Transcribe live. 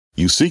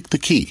You seek the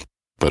key,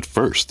 but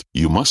first,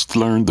 you must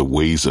learn the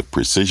ways of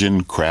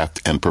precision,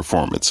 craft, and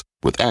performance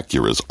with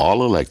Acura's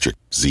all-electric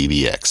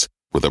ZDX.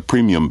 With a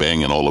premium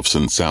Bang &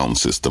 Olufsen sound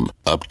system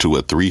up to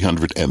a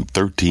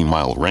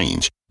 313-mile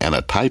range and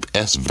a Type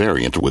S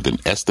variant with an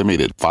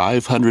estimated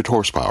 500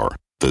 horsepower,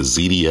 the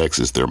ZDX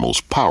is their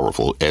most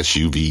powerful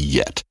SUV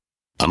yet.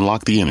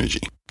 Unlock the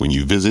energy when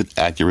you visit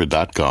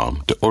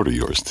Acura.com to order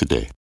yours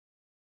today.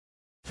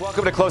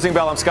 Welcome to Closing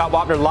Bell. I'm Scott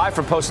Wapner, live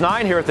from Post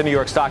 9 here at the New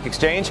York Stock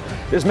Exchange.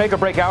 This Make or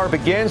Break Hour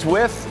begins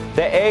with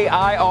the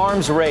AI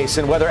arms race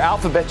and whether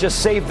Alphabet just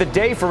saved the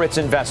day for its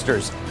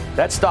investors.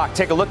 That stock,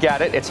 take a look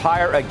at it. It's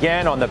higher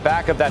again on the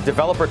back of that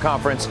developer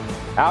conference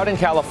out in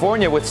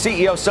California with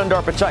CEO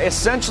Sundar Pichai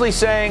essentially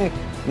saying,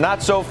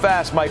 not so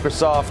fast,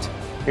 Microsoft.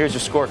 Here's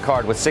your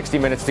scorecard with 60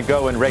 minutes to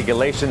go in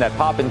regulation. That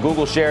pop in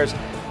Google shares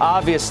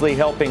obviously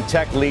helping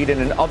tech lead in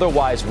an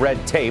otherwise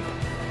red tape.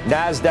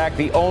 NASDAQ,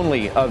 the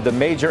only of the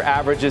major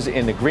averages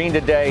in the green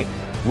today.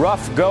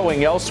 Rough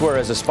going elsewhere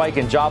as a spike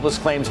in jobless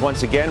claims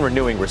once again,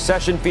 renewing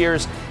recession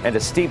fears, and a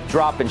steep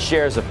drop in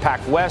shares of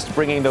PacWest,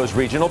 bringing those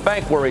regional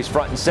bank worries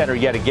front and center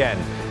yet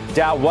again.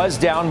 Dow was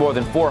down more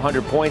than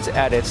 400 points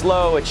at its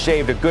low. It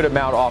shaved a good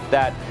amount off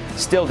that,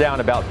 still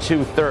down about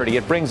 230.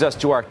 It brings us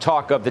to our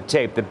talk of the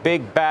tape, the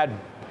big bad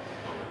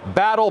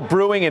battle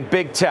brewing in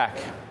big tech,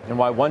 and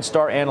why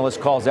one-star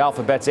analyst calls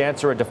Alphabet's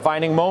answer a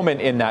defining moment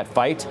in that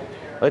fight.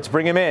 Let's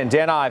bring him in.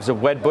 Dan Ives of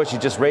Wedbush. He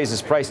just raised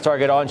his price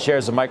target on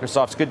shares of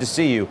Microsoft. It's good to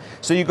see you.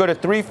 So you go to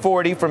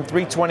 340 from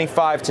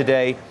 325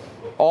 today,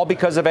 all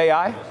because of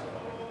AI?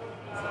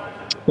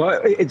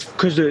 Well, it's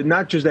because of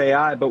not just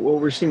AI, but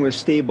what we're seeing with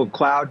stable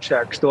cloud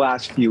checks the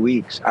last few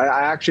weeks. I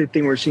actually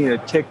think we're seeing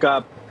a tick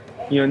up,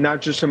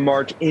 not just from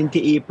March into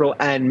April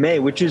and May,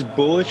 which is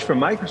bullish for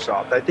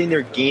Microsoft. I think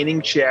they're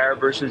gaining share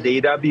versus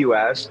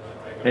AWS,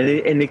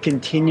 and it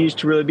continues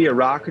to really be a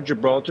Rock of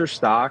Gibraltar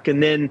stock.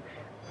 And then,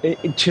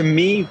 to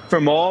me,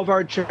 from all of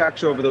our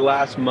checks over the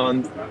last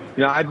month,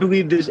 I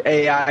believe this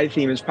AI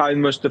theme is probably the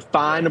most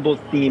definable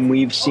theme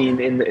we've seen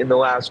in the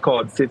last,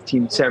 call it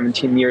 15,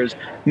 17 years.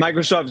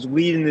 Microsoft's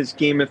leading this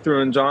Game of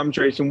Thrones arms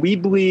race, and we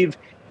believe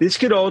this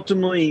could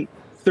ultimately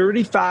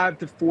 35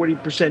 to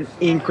 40%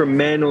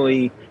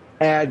 incrementally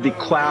add the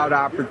cloud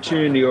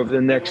opportunity over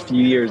the next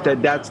few years.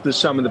 That's the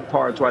sum of the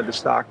parts why the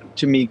stock,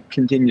 to me,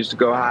 continues to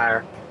go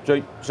higher.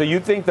 So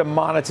you think the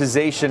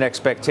monetization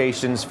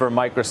expectations for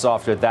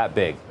Microsoft are that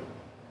big?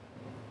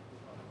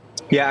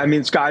 Yeah, I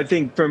mean, Scott, I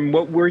think from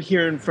what we're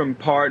hearing from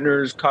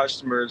partners,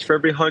 customers, for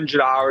every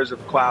 100 hours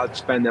of cloud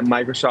spend that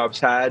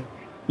Microsoft's had,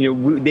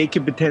 they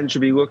could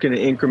potentially be looking at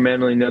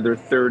incrementally another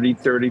 $30,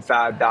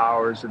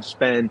 $35 of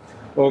spend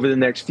over the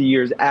next few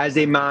years as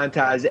they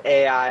monetize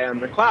AI on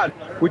the cloud,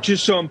 which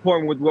is so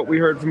important with what we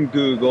heard from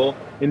Google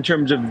in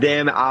terms of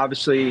them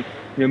obviously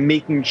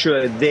making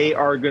sure that they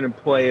are going to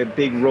play a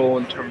big role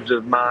in terms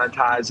of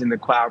monetizing the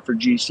cloud for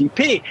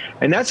GCP.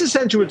 And that's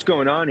essentially what's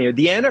going on here.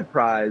 The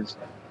enterprise,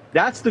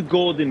 that's the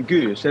golden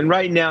goose. And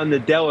right now,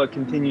 Nadella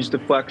continues to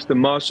flex the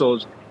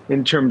muscles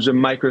in terms of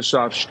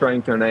Microsoft's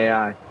strength on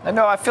AI. I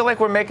know, I feel like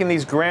we're making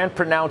these grand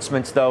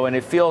pronouncements, though, and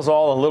it feels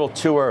all a little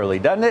too early,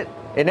 doesn't it?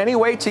 In any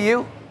way to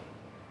you?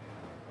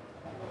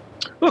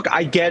 Look,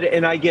 I get it,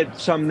 and I get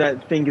some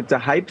that think it's a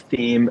hype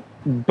theme,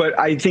 but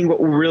I think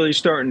what we're really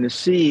starting to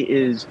see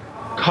is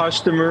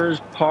customers,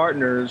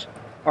 partners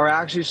are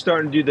actually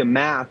starting to do the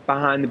math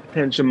behind the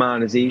potential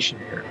monetization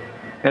here.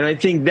 And I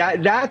think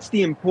that's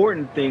the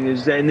important thing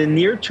is that in the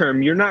near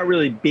term, you're not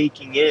really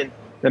baking in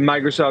that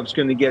Microsoft's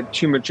going to get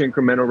too much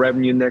incremental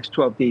revenue in the next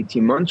 12 to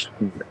 18 months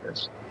from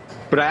this.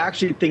 But I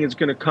actually think it's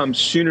going to come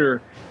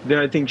sooner than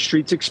I think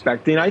Street's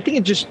expecting. I think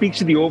it just speaks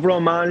to the overall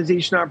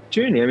monetization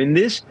opportunity. I mean,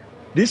 this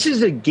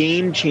is a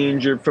game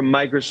changer from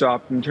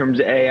Microsoft in terms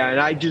of AI, and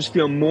I just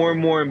feel more and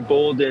more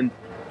emboldened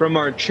from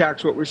our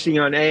checks, what we're seeing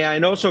on AI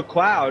and also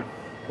cloud,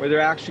 where they're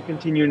actually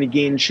continuing to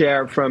gain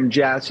share from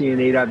Jassy and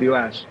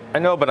AWS. I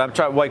know, but I'm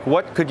trying,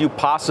 what could you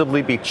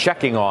possibly be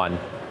checking on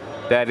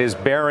that is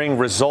bearing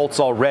results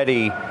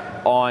already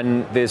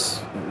on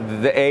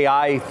the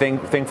AI thing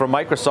from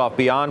Microsoft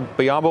beyond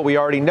what we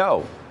already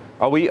know?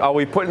 Are we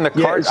putting the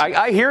cart?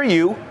 I hear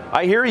you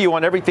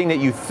on everything that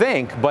you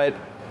think, but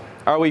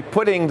are we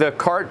putting the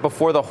cart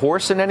before the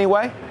horse in any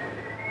way?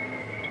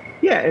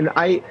 Yeah, and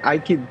I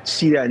could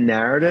see that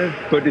narrative,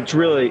 but it's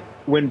really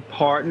when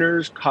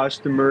partners,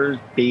 customers,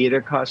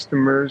 beta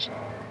customers,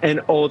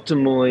 and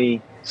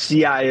ultimately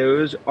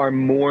CIOs are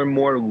more and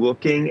more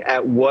looking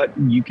at what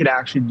you could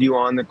actually do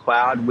on the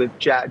cloud with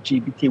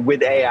ChatGPT,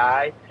 with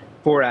AI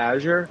for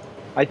Azure,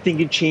 I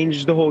think it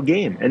changes the whole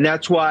game. And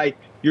that's why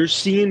you're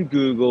seeing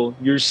Google,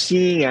 you're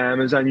seeing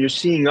Amazon, you're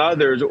seeing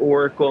others,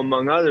 Oracle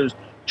among others,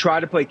 try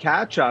to play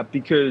catch up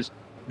because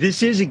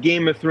this is a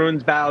Game of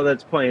Thrones battle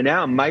that's playing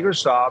out.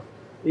 Microsoft,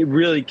 it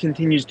really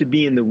continues to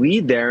be in the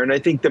lead there. And I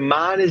think the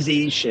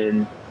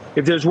monetization,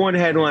 if there's one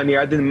headline here,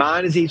 I think the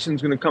monetization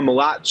is going to come a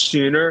lot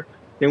sooner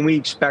than we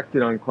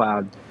expected on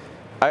cloud.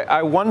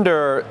 I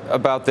wonder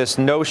about this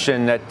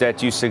notion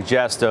that you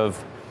suggest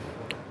of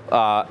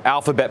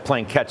Alphabet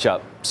playing catch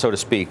up, so to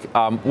speak,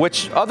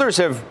 which others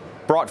have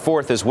brought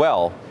forth as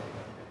well,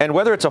 and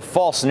whether it's a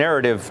false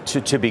narrative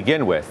to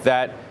begin with,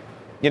 that,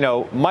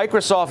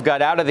 Microsoft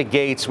got out of the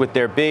gates with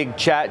their big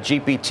Chat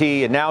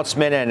GPT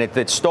announcement, and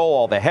it stole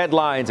all the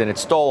headlines, and it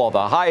stole all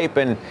the hype,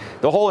 and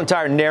the whole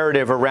entire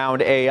narrative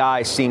around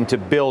AI seemed to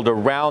build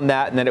around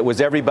that, and then it was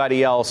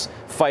everybody else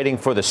fighting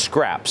for the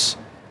scraps.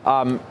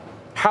 How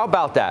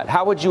about that?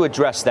 How would you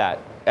address that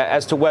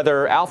as to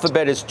whether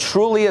Alphabet is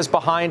truly as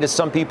behind as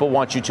some people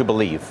want you to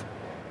believe?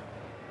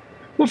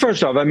 Well,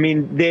 first off,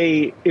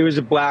 it was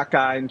a black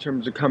eye in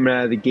terms of coming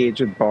out of the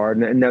gates with Bard,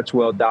 and that's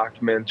well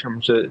documented in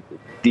terms of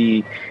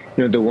the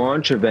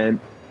launch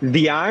event.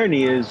 The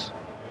irony is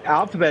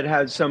Alphabet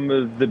has some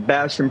of the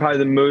best and probably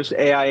the most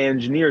AI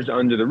engineers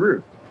under the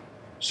roof.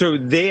 So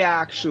they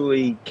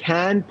actually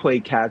can play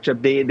catch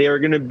up. They are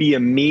going to be a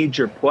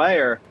major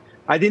player.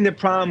 I think the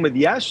problem with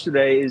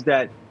yesterday is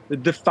that the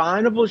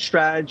definable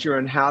strategy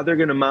on how they're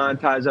going to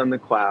monetize on the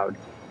cloud,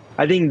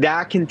 I think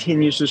that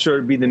continues to sort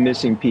of be the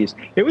missing piece.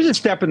 It was a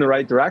step in the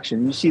right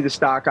direction. You see the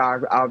stock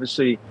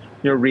obviously,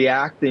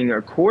 reacting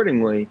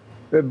accordingly.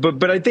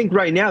 But I think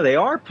right now they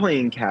are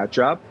playing catch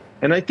up,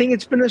 and I think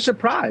it's been a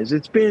surprise.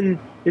 It's been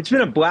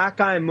a black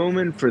eye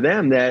moment for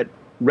them that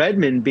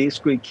Redmond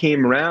basically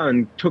came around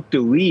and took the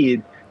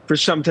lead for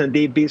something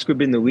they've basically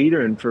been the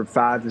leader in for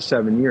 5 to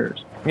 7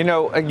 years.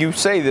 You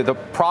say that the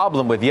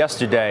problem with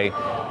yesterday,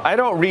 I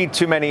don't read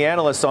too many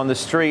analysts on the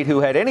street who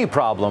had any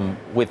problem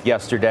with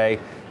yesterday.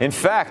 In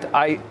fact,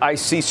 I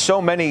see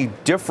so many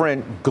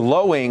different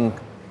glowing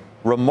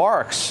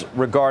remarks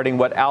regarding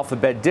what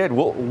Alphabet did.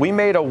 Well, we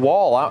made a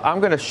wall. I'm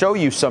going to show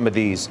you some of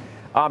these.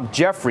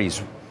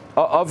 Jeffries,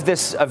 of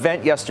this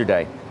event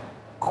yesterday,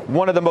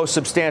 one of the most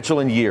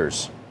substantial in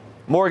years.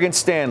 Morgan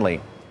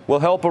Stanley will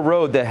help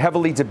erode the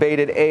heavily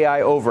debated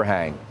AI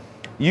overhang.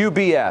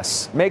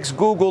 UBS makes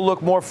Google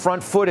look more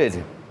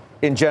front-footed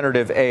in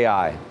generative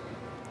AI.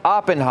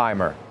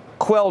 Oppenheimer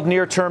quelled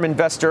near-term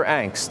investor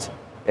angst.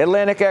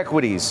 Atlantic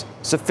Equities,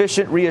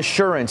 sufficient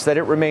reassurance that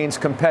it remains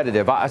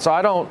competitive. So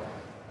I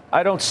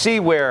don't see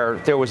where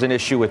there was an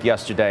issue with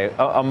yesterday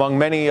among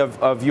many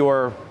of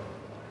your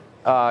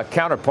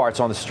counterparts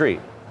on the street.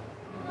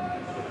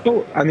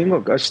 Oh,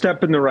 look, a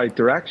step in the right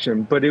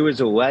direction, but it was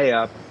a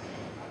layup.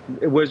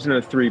 It wasn't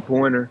a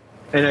three-pointer.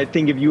 And I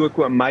think if you look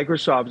what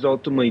Microsoft's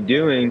ultimately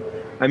doing,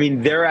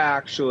 they're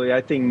actually, I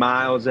think,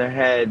 miles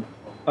ahead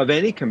of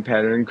any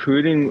competitor,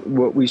 including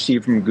what we see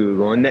from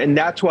Google. And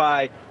that's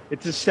why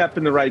it's a step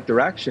in the right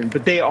direction.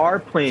 But they are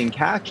playing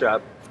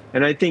catch-up.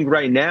 And I think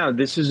right now,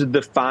 this is a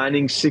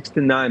defining 6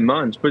 to 9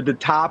 months. But the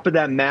top of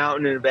that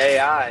mountain of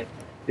AI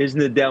is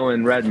Nadella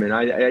and Redmond.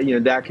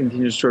 That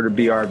continues to sort of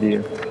be our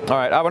view. All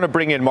right, I want to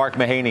bring in Mark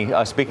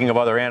Mahaney. Speaking of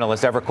other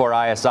analysts,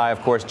 Evercore ISI,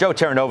 of course. Joe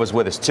Terranova's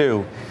with us,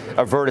 too,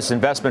 of Virtus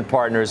Investment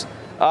Partners.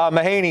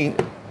 Mahaney,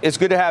 it's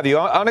good to have you.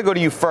 I'm going to go to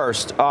you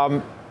first.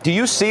 Do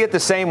you see it the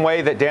same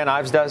way that Dan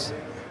Ives does?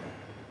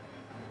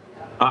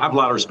 I have a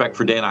lot of respect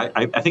for Dan.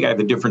 I think I have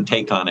a different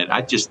take on it.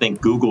 I just think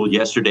Google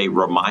yesterday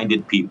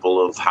reminded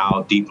people of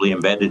how deeply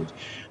embedded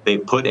they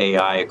put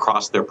AI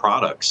across their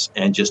products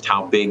and just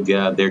how big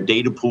their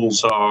data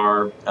pools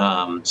are.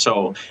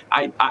 So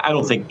I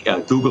don't think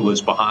Google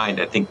is behind.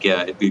 I think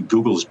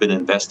Google has been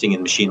investing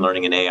in machine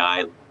learning and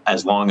AI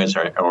as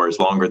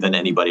longer than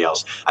anybody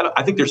else.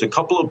 I think there's a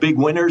couple of big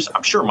winners.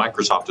 I'm sure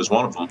Microsoft is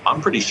one of them.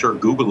 I'm pretty sure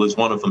Google is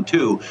one of them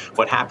too.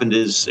 What happened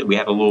is we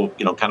had a little,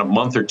 kind of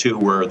month or two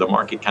where the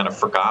market kind of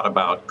forgot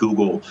about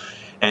Google,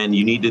 and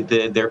you needed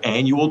their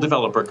annual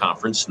developer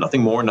conference,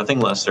 nothing more, nothing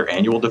less, their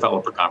annual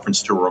developer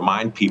conference to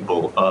remind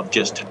people of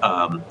just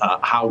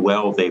how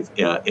well they've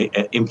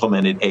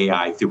implemented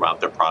AI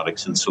throughout their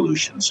products and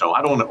solutions. So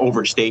I don't want to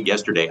overstate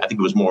yesterday. I think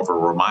it was more of a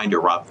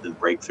reminder rather than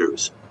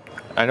breakthroughs.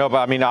 I know,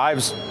 but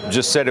Ives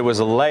just said it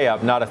was a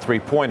layup, not a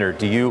three-pointer.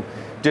 Do you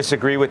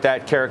disagree with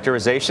that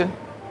characterization?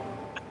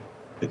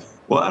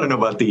 Well, I don't know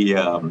about the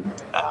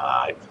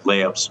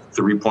layups,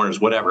 three-pointers,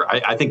 whatever.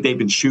 I think they've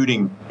been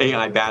shooting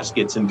AI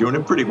baskets and doing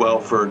it pretty well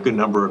for a good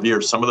number of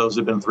years. Some of those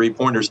have been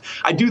three-pointers.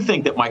 I do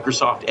think that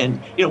Microsoft, and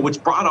what's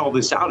brought all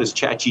this out is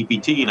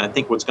ChatGPT, and I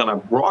think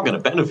we're all going to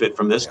benefit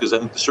from this because I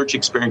think the search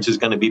experience is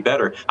going to be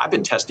better. I've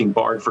been testing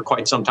Bard for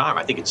quite some time.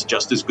 I think it's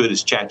just as good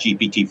as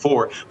ChatGPT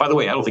 4. By the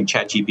way, I don't think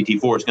ChatGPT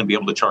 4 is going to be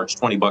able to charge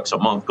 $20 a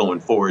month going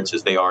forwards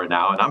as they are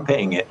now, and I'm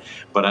paying it,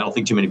 but I don't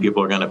think too many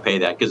people are going to pay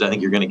that because I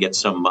think you're going to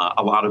get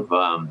a lot of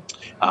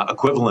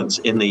equivalence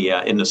in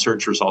the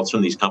search results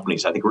from these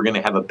companies. I think we're going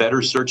to have a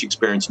better search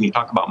experience. And you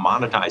talk about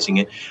monetizing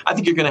it. I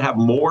think you're going to have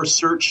more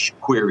search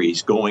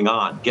queries going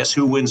on. Guess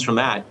who wins from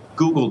that?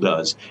 Google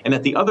does. And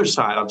at the other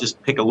side, I'll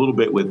just pick a little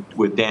bit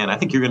with Dan. I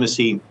think you're going to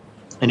see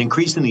and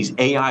increasing these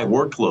AI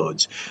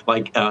workloads.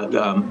 Like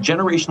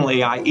generational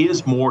AI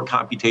is more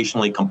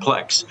computationally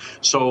complex.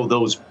 So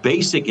those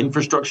basic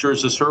infrastructure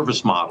as a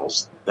service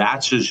models,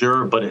 that's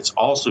Azure, but it's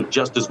also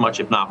just as much,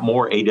 if not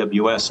more,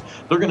 AWS.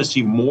 They're going to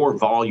see more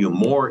volume,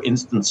 more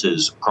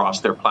instances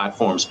across their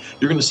platforms.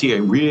 You're going to see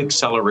a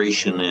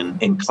re-acceleration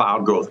in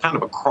cloud growth kind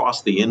of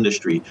across the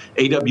industry.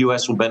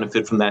 AWS will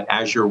benefit from that.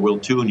 Azure will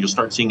too, and you'll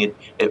start seeing it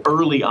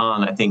early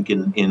on, I think,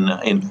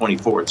 in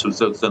 24.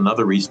 So it's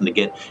another reason to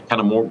get kind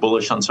of more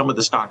bullish on some of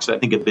the stocks that I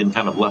think have been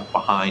kind of left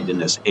behind in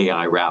this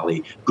AI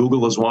rally.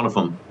 Google is one of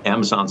them.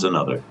 Amazon's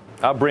another.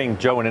 I'll bring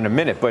Joe in a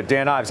minute, but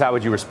Dan Ives, how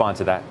would you respond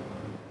to that?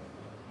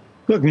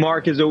 Look,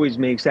 Mark always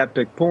makes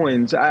epic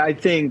points. I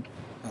think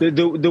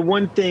the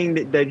one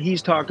thing that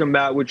he's talking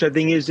about, which I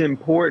think is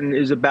important,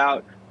 is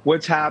about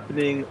what's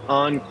happening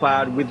on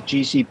cloud with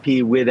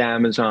GCP, with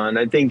Amazon.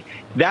 I think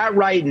that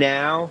right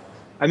now,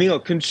 I mean,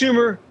 look,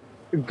 consumer,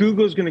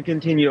 Google's going to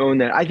continue to own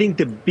that. I think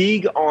the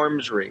big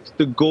arms race,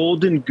 the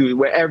golden goose,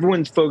 where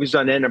everyone's focused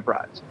on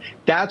enterprise,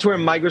 that's where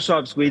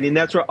Microsoft's leading.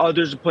 That's where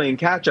others are playing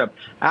catch up.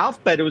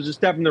 Alphabet, it was a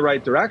step in the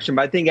right direction,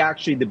 but I think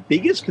actually the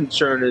biggest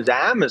concern is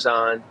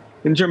Amazon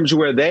in terms of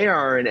where they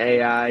are in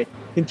AI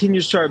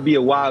continues to be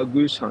a wild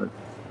goose hunt.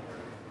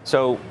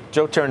 So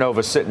Joe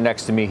Terranova sitting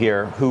next to me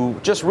here, who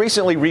just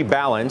recently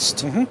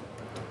rebalanced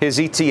his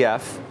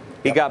ETF.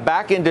 He got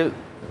back into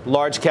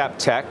large cap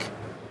tech.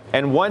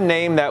 And one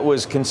name that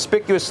was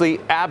conspicuously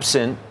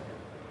absent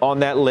on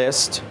that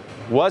list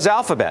was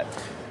Alphabet.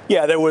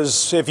 Yeah, there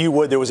was, if you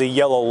would, there was a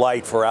yellow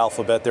light for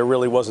Alphabet. There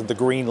really wasn't the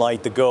green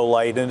light, the go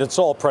light, and it's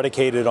all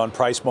predicated on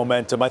price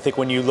momentum. I think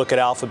when you look at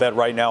Alphabet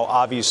right now,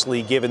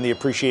 obviously, given the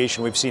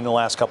appreciation we've seen in the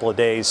last couple of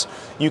days,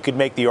 you could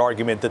make the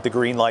argument that the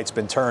green light's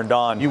been turned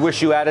on. You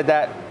wish you added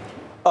that?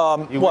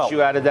 Wish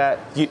you added that?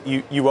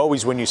 You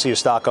always, when you see a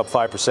stock up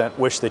 5%,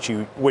 wish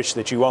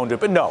that you owned it.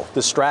 But no,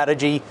 the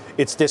strategy,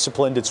 it's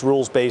disciplined, it's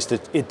rules-based,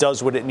 it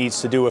does what it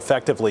needs to do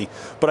effectively.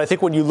 But I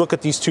think when you look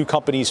at these two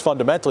companies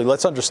fundamentally,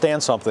 let's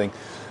understand something.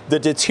 The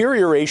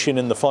deterioration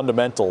in the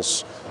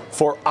fundamentals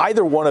for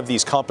either one of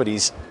these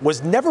companies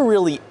was never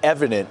really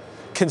evident,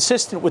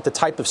 consistent with the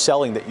type of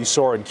selling that you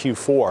saw in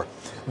Q4.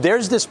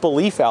 There's this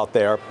belief out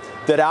there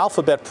that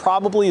Alphabet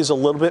probably is a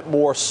little bit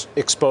more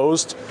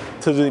exposed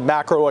to the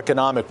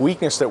macroeconomic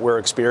weakness that we're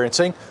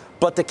experiencing.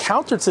 But the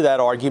counter to that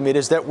argument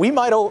is that we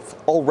might have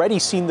already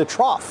seen the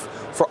trough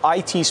for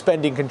IT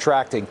spending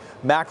contracting,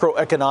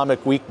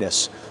 macroeconomic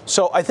weakness.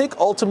 So I think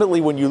ultimately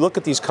when you look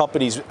at these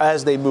companies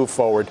as they move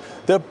forward,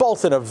 they're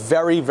both in a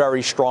very,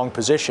 very strong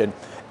position.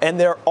 And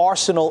their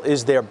arsenal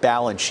is their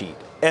balance sheet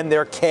and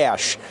their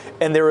cash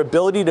and their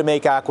ability to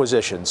make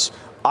acquisitions.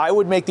 I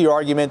would make the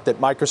argument that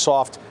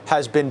Microsoft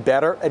has been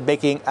better at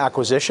making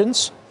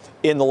acquisitions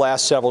in the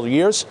last several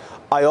years.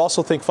 I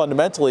also think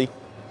fundamentally,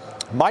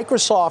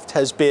 Microsoft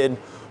has been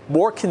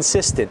more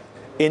consistent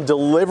in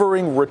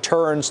delivering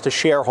returns to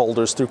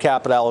shareholders through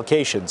capital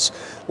allocations.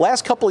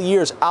 Last couple of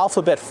years,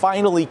 Alphabet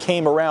finally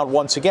came around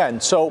once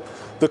again. So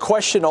the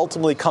question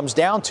ultimately comes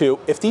down to,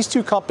 if these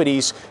two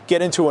companies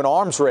get into an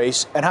arms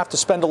race and have to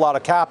spend a lot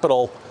of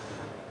capital,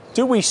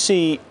 do we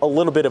see a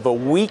little bit of a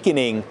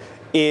weakening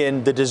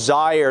in the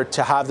desire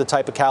to have the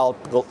type of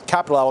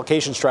capital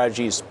allocation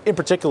strategies, in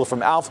particular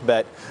from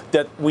Alphabet,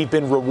 that we've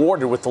been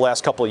rewarded with the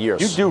last couple of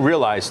years? You do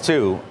realize,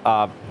 too,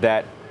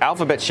 that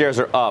Alphabet shares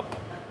are up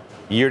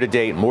year to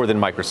date more than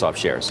Microsoft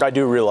shares. I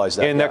do realize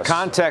that. In the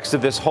context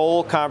of this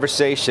whole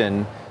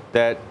conversation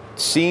that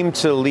seemed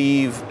to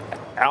leave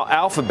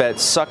Alphabet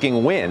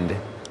sucking wind,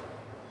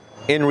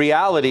 in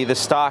reality, the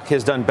stock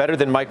has done better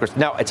than Microsoft.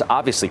 Now, it's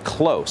obviously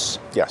close.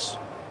 Yes.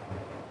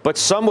 But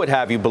some would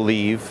have you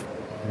believe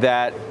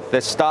that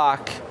the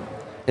stock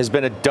has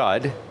been a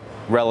dud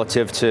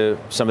relative to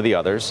some of the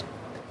others,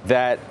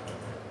 that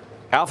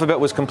Alphabet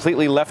was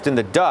completely left in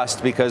the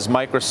dust because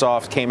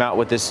Microsoft came out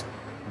with this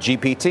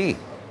GPT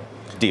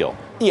deal.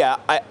 Yeah,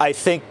 I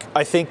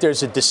think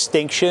there's a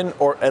distinction,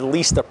 or at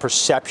least a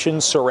perception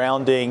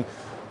surrounding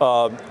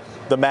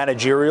the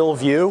managerial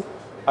view.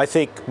 I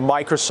think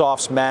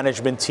Microsoft's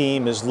management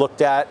team is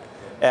looked at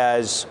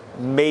as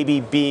maybe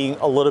being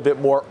a little bit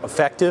more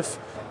effective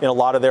in a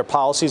lot of their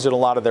policies and a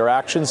lot of their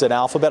actions than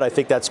Alphabet. I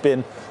think that's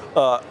been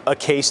a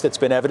case that's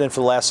been evident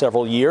for the last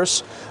several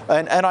years.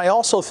 And I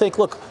also think,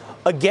 look,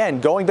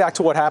 again, going back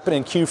to what happened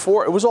in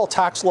Q4, it was all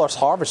tax loss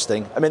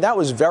harvesting. I mean, that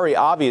was very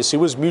obvious. It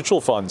was mutual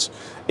funds.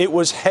 It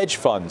was hedge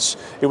funds.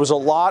 It was a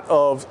lot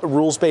of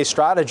rules-based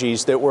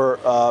strategies that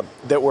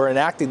were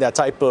enacting that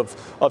type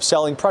of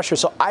selling pressure.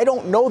 So I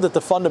don't know that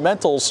the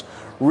fundamentals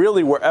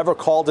really were ever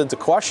called into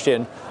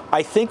question.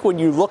 I think when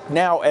you look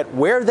now at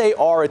where they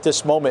are at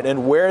this moment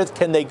and where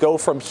can they go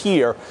from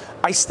here,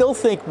 I still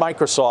think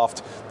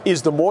Microsoft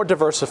is the more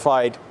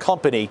diversified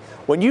company.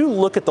 When you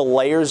look at the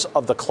layers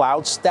of the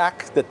cloud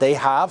stack that they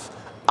have,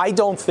 I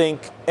don't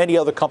think any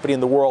other company in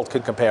the world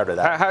could compare to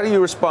that. How do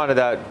you respond to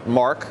that,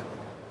 Mark?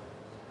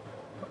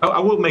 I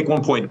will make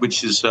one point,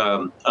 which is,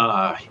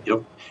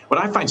 what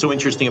I find so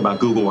interesting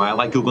about Google, why I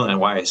like Google and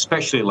why I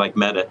especially like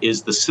Meta,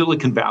 is the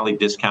Silicon Valley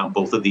discount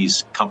both of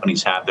these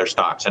companies have their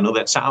stocks. I know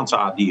that sounds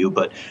odd to you,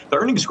 but the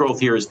earnings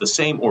growth here is the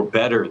same or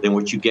better than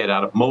what you get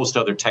out of most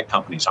other tech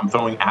companies. I'm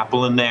throwing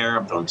Apple in there,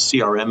 I'm throwing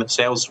CRM and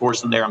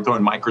Salesforce in there, I'm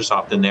throwing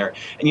Microsoft in there,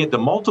 and yet the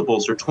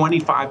multiples are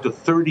 25 to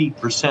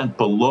 30%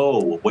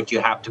 below what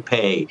you have to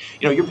pay.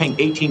 You're paying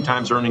 18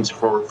 times earnings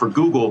for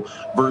Google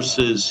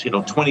versus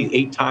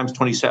 28 times,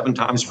 27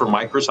 times for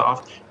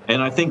Microsoft.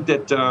 And I think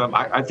that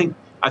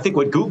I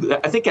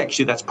think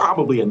actually that's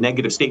probably a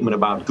negative statement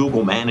about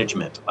Google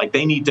management. Like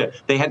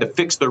they had to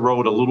fix their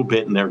road a little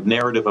bit in their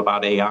narrative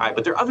about AI,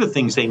 but there are other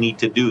things they need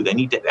to do. They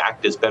need to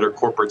act as better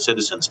corporate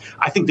citizens.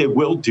 I think they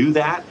will do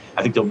that.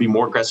 I think they'll be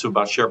more aggressive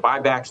about share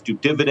buybacks, do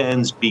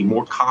dividends, be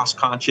more cost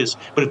conscious.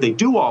 But if they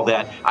do all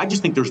that, I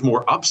just think there's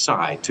more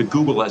upside to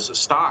Google as a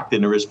stock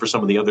than there is for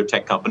some of the other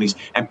tech companies,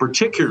 and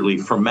particularly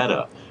for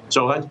Meta.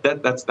 So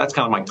that's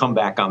kind of my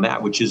comeback on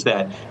that, which is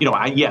that,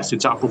 yes,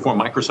 it's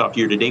outperformed Microsoft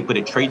year to date, but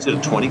it trades at a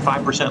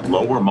 25%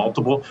 lower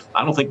multiple.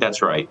 I don't think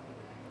that's right.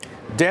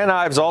 Dan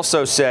Ives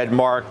also said,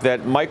 Mark,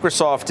 that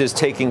Microsoft is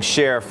taking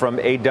share from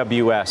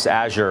AWS.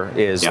 Azure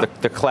is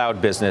the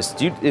cloud business.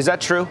 Is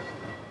that true?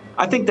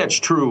 I think that's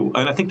true,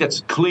 and I think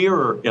that's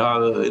clearer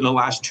in the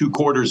last 2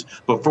 quarters,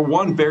 but for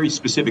one very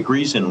specific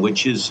reason,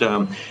 which is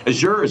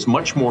Azure is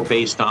much more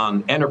based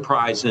on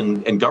enterprise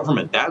and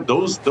government.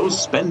 Those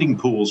spending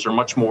pools are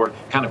much more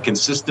kind of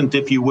consistent,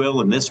 if you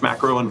will, in this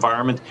macro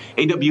environment.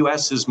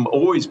 AWS has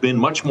always been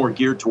much more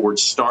geared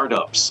towards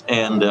startups,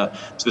 and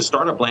so the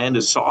startup land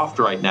is soft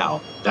right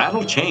now.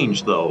 That'll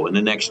change, though, in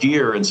the next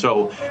year, and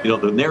so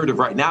the narrative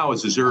right now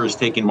is Azure is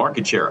taking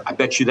market share. I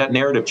bet you that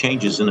narrative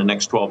changes in the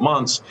next 12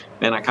 months,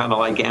 and I kind of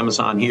like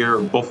Amazon here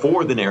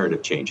before the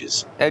narrative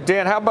changes.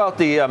 Dan, how about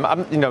the,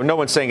 no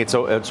one's saying it's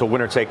a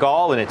winner take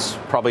all, and it's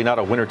probably not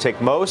a winner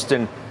take most.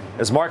 And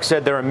as Mark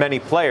said, there are many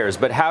players.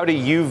 But how do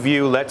you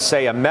view, let's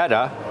say, a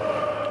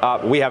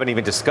Meta? We haven't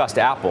even discussed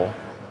Apple.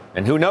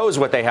 And who knows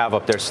what they have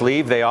up their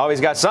sleeve? They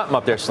always got something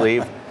up their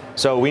sleeve.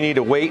 So we need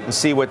to wait and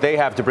see what they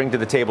have to bring to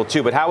the table,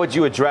 too. But how would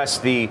you address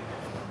the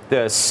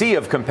sea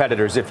of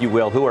competitors, if you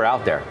will, who are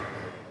out there?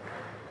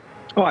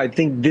 Oh, I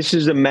think this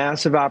is a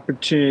massive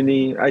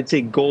opportunity. I'd say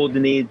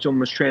golden age,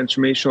 almost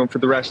transformational for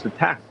the rest of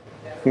tech.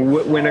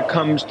 When it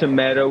comes to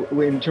Meta,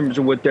 in terms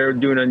of what they're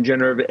doing on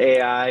generative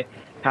AI,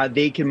 how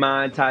they can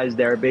monetize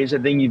their base, I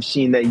think you've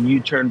seen that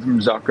U-turn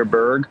from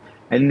Zuckerberg.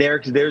 And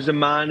there's a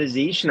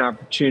monetization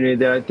opportunity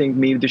that I think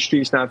maybe the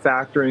street's not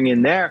factoring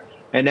in there.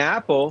 And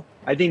Apple,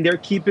 I think they're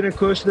keeping it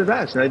close to the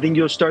vest. And I think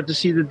you'll start to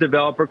see the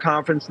developer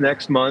conference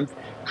next month,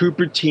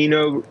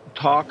 Cupertino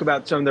talk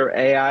about some of their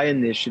AI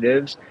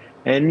initiatives.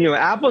 And,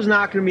 Apple's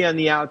not going to be on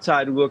the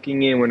outside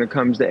looking in when it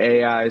comes to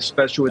AI,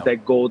 especially with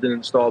that golden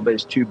install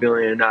base, 2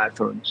 billion in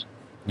iPhones.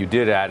 You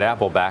did add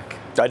Apple back.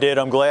 I did.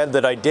 I'm glad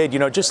that I did.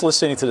 Just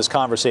listening to this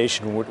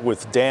conversation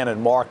with Dan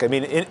and Mark, I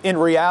mean, in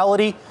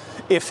reality,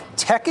 if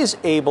tech is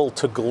able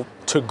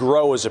to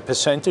grow as a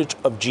percentage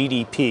of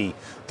GDP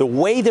the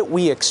way that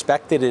we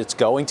expected it's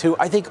going to,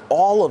 I think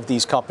all of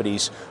these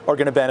companies are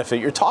going to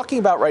benefit. You're talking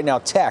about right now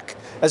tech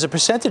as a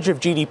percentage of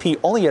GDP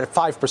only at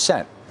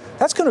 5%.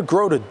 That's going to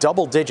grow to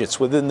double digits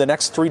within the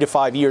next 3 to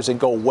 5 years and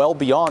go well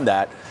beyond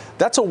that.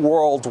 That's a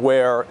world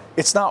where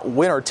it's not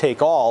winner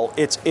take all.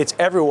 It's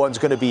everyone's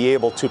going to be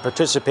able to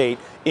participate,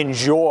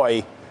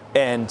 enjoy,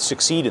 and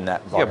succeed in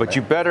that environment.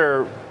 Yeah,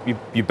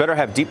 but you better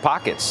have deep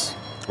pockets,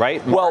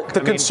 right? Mark?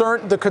 Well,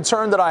 the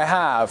concern that I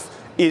have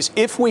is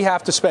if we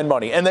have to spend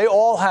money, and they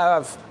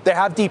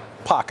have deep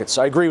pockets.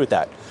 I agree with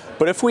that.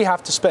 But if we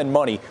have to spend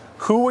money,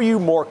 who are you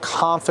more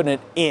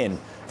confident in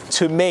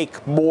to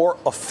make more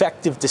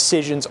effective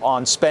decisions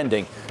on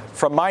spending?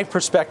 From my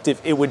perspective,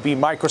 it would be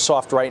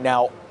Microsoft right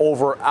now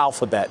over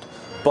Alphabet.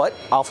 But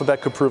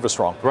Alphabet could prove us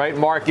wrong. Right,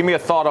 Mark, give me a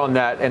thought on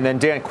that. And then,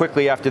 Dan,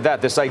 quickly after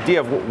that, this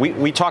idea of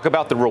we talk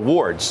about the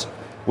rewards.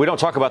 We don't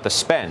talk about the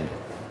spend.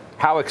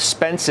 How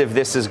expensive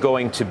this is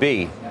going to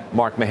be,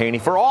 Mark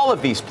Mahaney, for all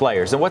of these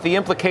players and what the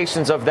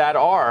implications of that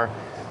are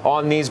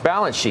on these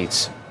balance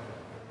sheets.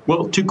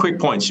 Well, 2 quick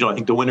points. I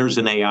think the winners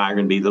in AI are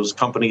going to be those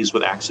companies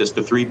with access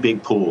to 3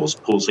 big pools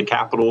of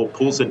capital,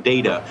 pools of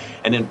data,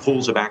 and then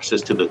pools of access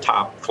to the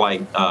top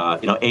flight,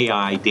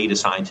 AI data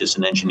scientists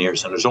and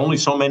engineers. And there's only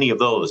so many of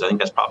those. I think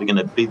that's probably going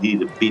to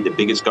be the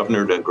biggest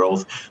governor to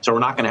growth. So we're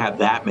not going to have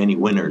that many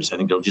winners. I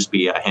think there'll just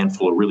be a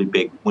handful of really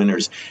big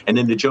winners. And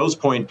then to Joe's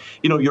point,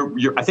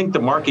 I think the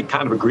market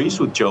kind of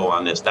agrees with Joe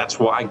on this. That's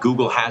why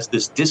Google has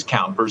this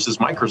discount versus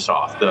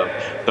Microsoft.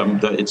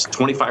 It's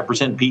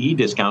 25% PE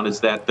discount. It's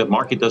that the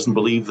market doesn't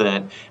believe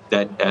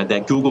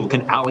that Google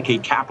can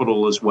allocate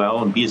capital as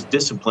well and be as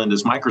disciplined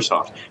as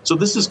Microsoft. So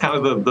this is kind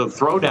of the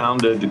throwdown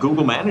to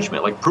Google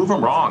management, like prove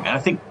them wrong. And I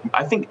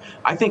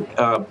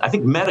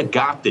think Meta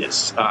got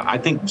this. I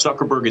think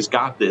Zuckerberg has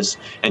got this,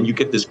 and you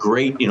get this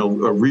great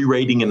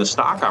re-rating in the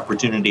stock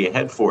opportunity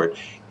ahead for it.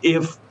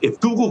 If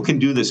Google can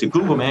do this, if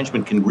Google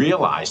management can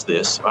realize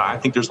this, I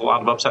think there's a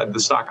lot of upside to the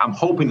stock. I'm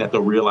hoping that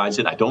they'll realize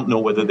it. I don't know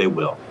whether they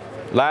will.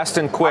 Last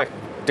and quick,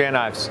 Dan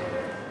Ives.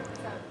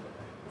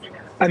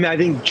 I mean, I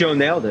think Joe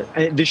nailed it.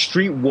 And the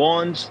street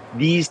wants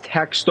these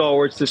tech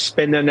stalwarts to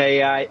spend on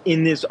AI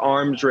in this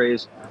arms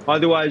race.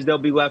 Otherwise, they'll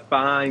be left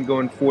behind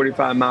going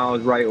 45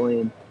 miles right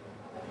lane.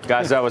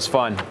 Guys, that was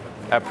fun.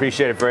 I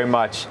appreciate it very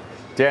much.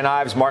 Dan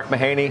Ives, Mark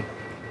Mahaney,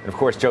 and, of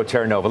course, Joe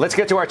Terranova. Let's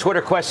get to our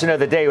Twitter question of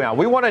the day now.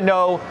 We want to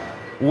know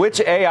which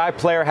AI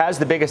player has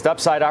the biggest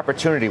upside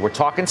opportunity. We're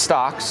talking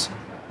stocks.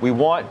 We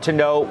want to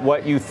know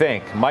what you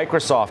think.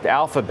 Microsoft,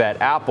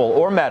 Alphabet, Apple,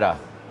 or Meta.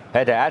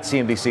 Head to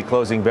 @CNBC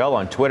Closing Bell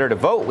on Twitter to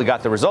vote. We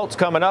got the results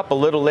coming up a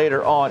little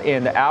later on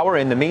in the hour.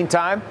 In the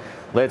meantime,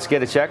 let's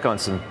get a check on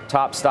some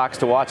top stocks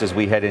to watch as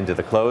we head into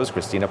the close.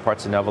 Christina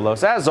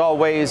Partsinevelos, as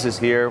always, is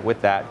here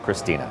with that.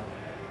 Christina.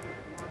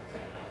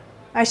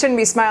 I shouldn't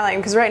be smiling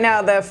because right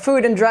now the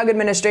Food and Drug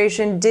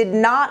Administration did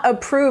not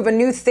approve a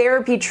new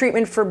therapy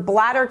treatment for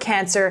bladder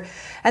cancer,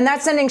 and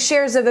that's sending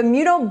shares of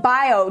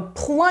ImmunoBio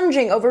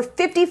plunging over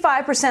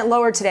 55%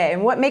 lower today.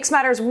 And what makes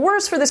matters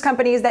worse for this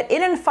company is that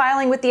in a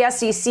filing with the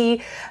SEC,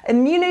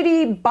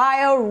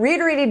 ImmunoBio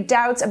reiterated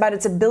doubts about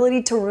its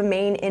ability to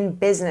remain in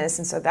business,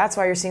 and so that's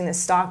why you're seeing this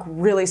stock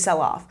really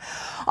sell off.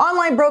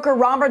 Online broker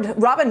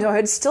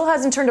Robinhood still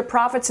hasn't turned a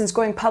profit since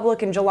going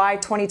public in July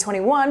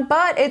 2021,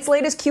 but its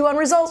latest Q1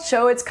 results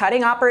show it's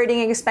cutting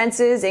operating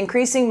expenses,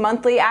 increasing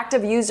monthly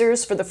active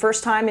users for the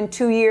first time in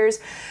 2 years,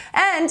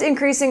 and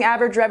increasing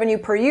average revenue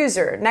per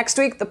user. Next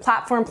week, the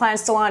platform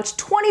plans to launch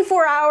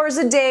 24 hours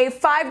a day,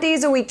 5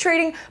 days a week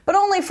trading, but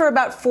only for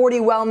about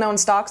 40 well-known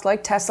stocks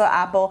like Tesla,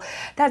 Apple.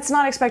 That's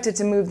not expected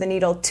to move the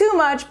needle too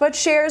much, but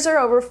shares are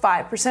over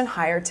 5%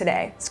 higher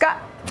today. Scott.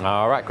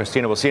 All right,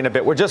 Christina, we'll see you in a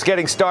bit. We're just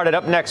getting started.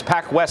 Up next,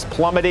 PacWest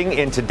plummeting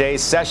in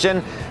today's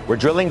session. We're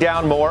drilling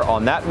down more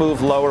on that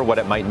move lower, what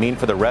it might mean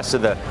for the rest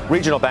of the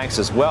regional banks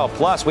as well.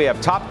 Plus, we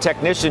have top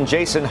technician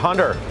Jason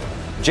Hunter,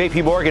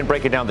 JP Morgan,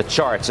 breaking down the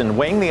charts and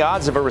weighing the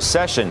odds of a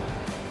recession.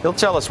 He'll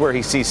tell us where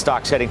he sees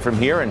stocks heading from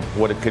here and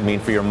what it could mean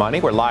for your money.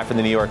 We're live from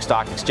the New York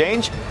Stock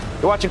Exchange.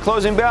 You're watching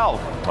Closing Bell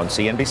on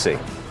CNBC.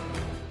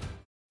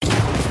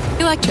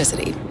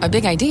 Electricity, a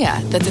big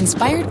idea that's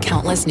inspired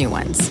countless new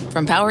ones.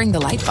 From powering the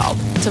light bulb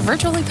to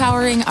virtually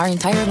powering our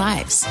entire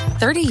lives.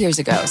 30 years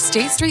ago,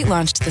 State Street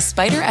launched the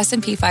Spider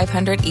S&P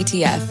 500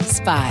 ETF,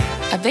 SPY.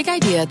 A big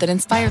idea that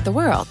inspired the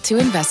world to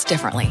invest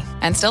differently.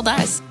 And still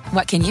does.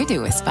 What can you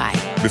do with SPY?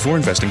 Before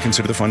investing,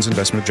 consider the fund's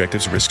investment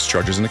objectives, risks,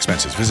 charges, and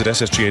expenses. Visit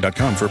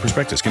ssga.com for a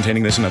prospectus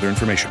containing this and other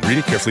information. Read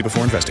it carefully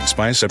before investing.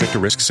 SPY is subject to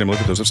risks similar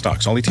to those of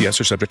stocks. All ETFs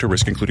are subject to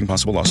risk, including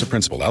possible loss of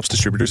principal. Alps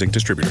Distributors, Inc.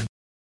 Distributor.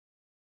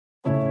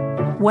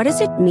 What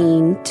does it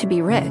mean to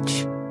be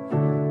rich?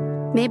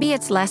 Maybe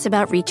it's less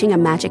about reaching a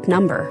magic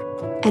number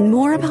and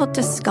more about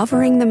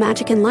discovering the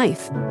magic in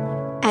life.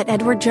 At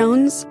Edward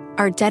Jones,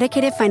 our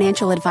dedicated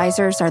financial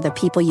advisors are the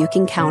people you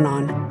can count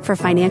on for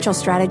financial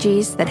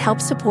strategies that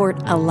help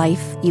support a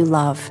life you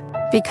love.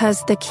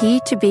 Because the key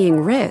to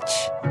being rich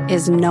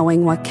is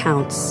knowing what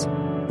counts.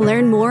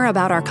 Learn more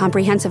about our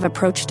comprehensive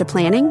approach to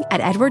planning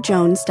at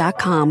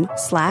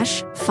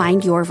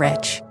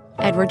edwardjones.com/findyourrich.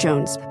 Edward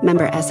Jones,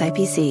 member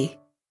SIPC.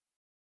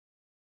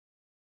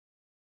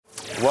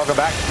 Welcome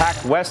back.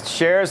 PacWest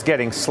shares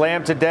getting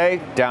slammed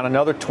today, down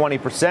another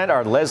 20%.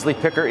 Our Leslie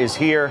Picker is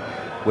here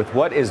with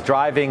what is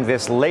driving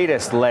this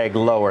latest leg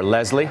lower.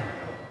 Leslie?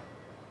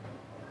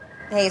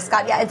 Hey,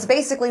 Scott. Yeah, it's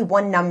basically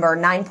one number,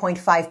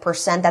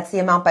 9.5%. That's the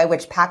amount by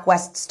which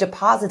PacWest's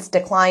deposits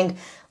declined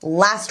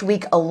last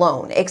week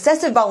alone.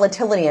 Excessive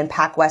volatility in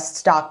PacWest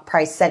stock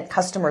price sent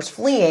customers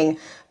fleeing,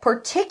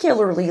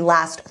 particularly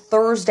last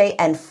Thursday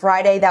and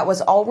Friday. That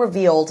was all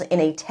revealed in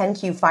a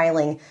 10Q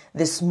filing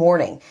this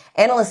morning.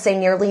 Analysts say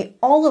nearly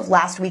all of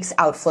last week's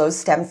outflows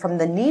stemmed from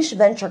the niche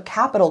venture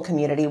capital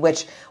community,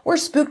 which were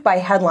spooked by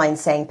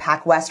headlines saying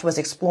PacWest was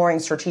exploring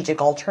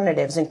strategic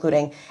alternatives,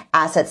 including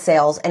asset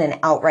sales and an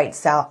outright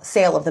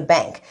sale of the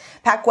bank.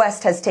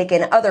 PacWest has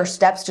taken other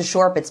steps to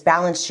shore up its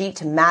balance sheet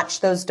to match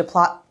those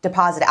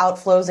deposit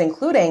outflows,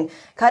 including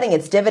cutting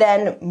its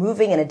dividend,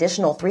 moving an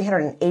additional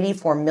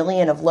 $384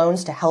 million of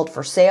loans to held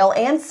for sale,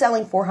 and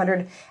selling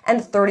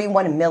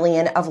 $431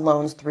 million of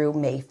loans through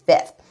May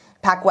 5th.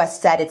 PacWest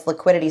said its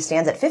liquidity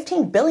stands at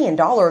 $15 billion,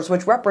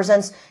 which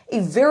represents a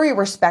very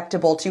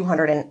respectable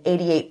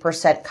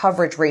 288%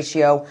 coverage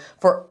ratio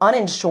for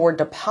uninsured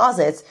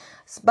deposits.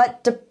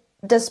 But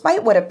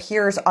despite what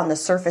appears on the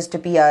surface to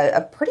be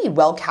a pretty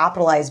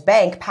well-capitalized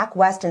bank,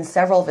 PacWest and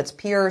several of its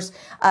peers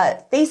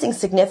facing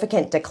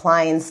significant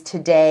declines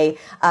today.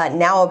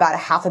 Now about a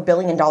 $500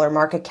 million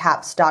market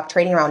cap stock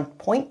trading around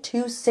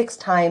 0.26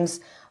 times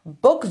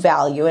book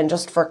value. And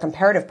just for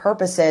comparative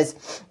purposes,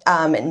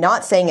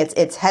 not saying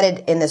it's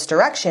headed in this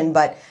direction,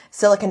 but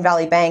Silicon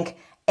Valley Bank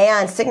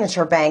and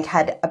Signature Bank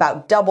had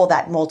about double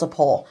that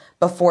multiple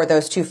before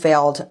those two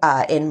failed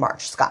in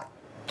March. Scott.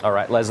 All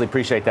right, Leslie,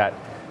 appreciate that.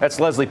 That's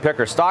Leslie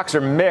Picker. Stocks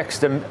are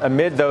mixed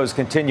amid those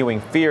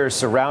continuing fears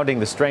surrounding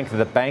the strength of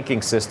the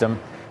banking system.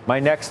 My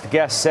next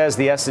guest says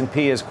the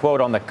S&P is, quote,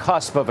 on the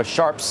cusp of a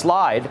sharp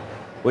slide,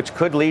 which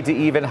could lead to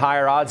even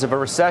higher odds of a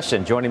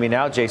recession. Joining me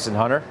now, Jason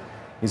Hunter.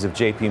 He's of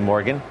JP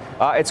Morgan.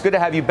 It's good to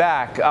have you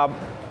back.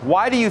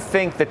 Why do you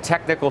think the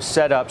technical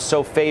setup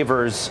so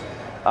favors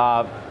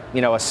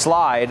a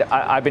slide.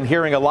 I've been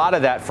hearing a lot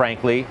of that,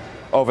 frankly,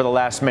 over the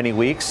last many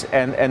weeks,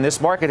 and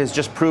this market has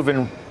just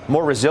proven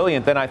more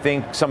resilient than I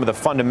think some of the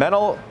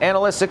fundamental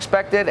analysts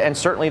expected, and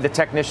certainly the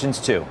technicians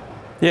too.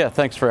 Yeah,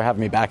 thanks for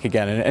having me back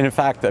again. And in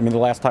fact, I mean, the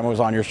last time I was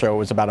on your show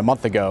was about a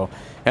month ago,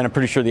 and I'm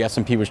pretty sure the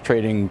S&P was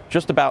trading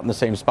just about in the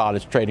same spot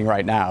it's trading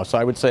right now. So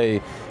I would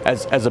say,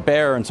 as a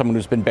bear and someone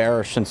who's been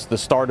bearish since the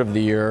start of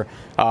the year,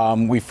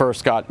 we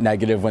first got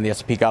negative when the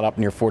S&P got up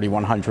near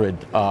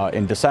 4,100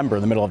 in December,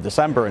 in the middle of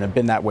December, and have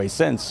been that way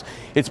since.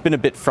 It's been a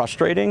bit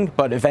frustrating,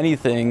 but if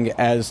anything,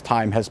 as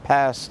time has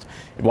passed,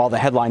 while the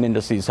headline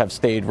indices have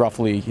stayed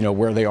roughly,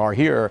 where they are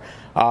here,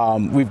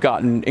 we've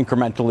gotten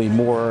incrementally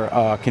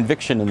more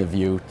conviction in the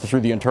view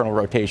through the internal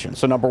rotation.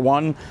 So number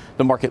one,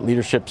 the market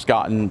leadership's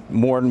gotten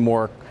more and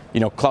more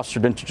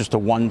clustered into just a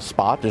one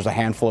spot. There's a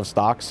handful of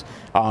stocks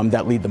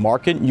that lead the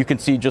market. You can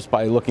see just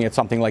by looking at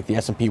something like the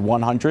S&P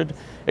 100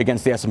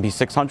 against the S&P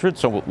 600,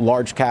 so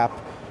large cap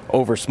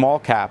over small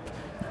cap.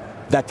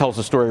 That tells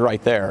the story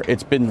right there.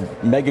 It's been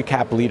mega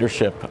cap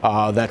leadership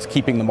that's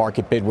keeping the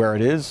market bid where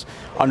it is.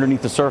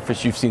 Underneath the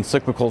surface, you've seen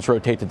cyclicals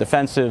rotate to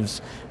defensives.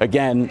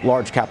 Again,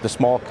 large cap to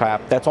small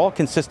cap. That's all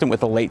consistent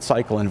with a late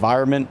cycle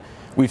environment.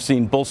 We've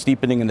seen bull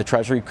steepening in the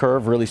Treasury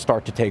curve really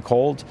start to take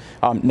hold,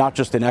 not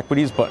just in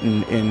equities, but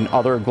in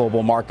other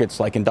global markets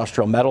like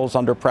industrial metals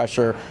under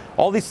pressure.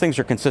 All these things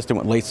are consistent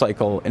with late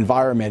cycle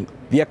environment.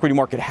 The equity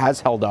market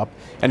has held up,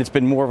 and it's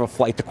been more of a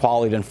flight to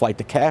quality than flight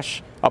to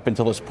cash up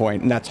until this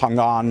point, and that's hung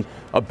on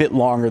a bit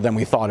longer than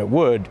we thought it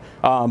would.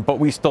 But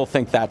we still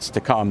think that's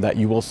to come, that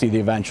you will see the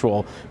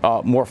eventual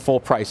more full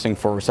pricing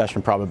for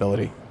recession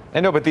probability. I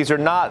know, but they're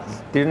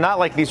not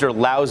like these are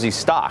lousy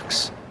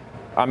stocks.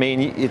 I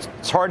mean,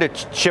 it's hard to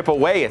chip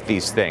away at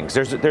these things.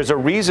 There's a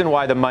reason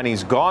why the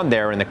money's gone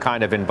there in the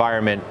kind of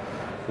environment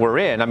we're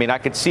in. I mean, I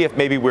could see if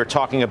maybe we're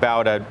talking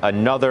about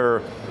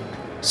another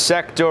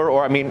sector,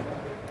 or I mean,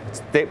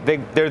 they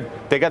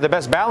got the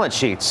best balance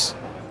sheets.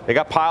 They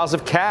got piles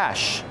of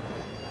cash.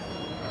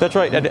 That's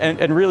right,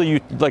 and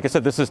really, like I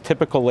said, this is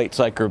typical late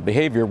cycle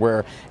behavior,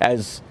 where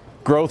as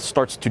growth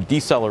starts to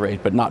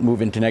decelerate but not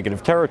move into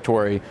negative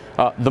territory,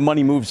 the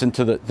money moves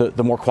into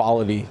the more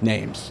quality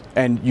names,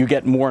 and you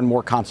get more and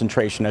more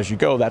concentration as you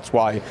go. That's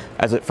why,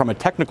 from a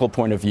technical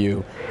point of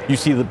view, you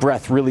see the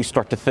breadth really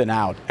start to thin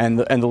out, and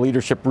the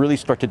leadership really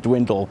start to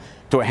dwindle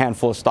to a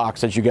handful of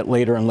stocks as you get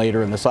later and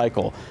later in the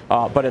cycle.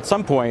 But at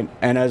some point,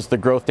 and as the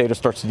growth data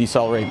starts to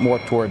decelerate more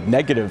toward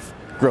negative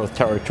growth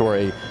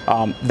territory,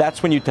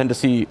 that's when you tend to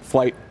see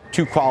flight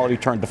to quality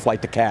turn to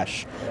flight to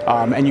cash.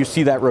 And you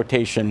see that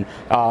rotation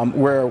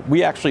where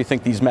we actually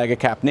think these mega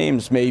cap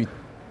names may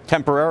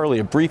temporarily,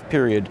 a brief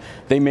period,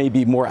 they may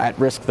be more at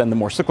risk than the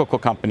more cyclical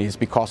companies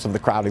because of the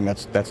crowding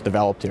that's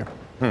developed here.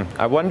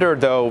 I wonder,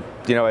 though,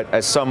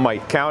 as some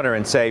might counter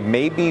and say,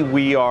 maybe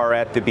we are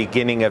at the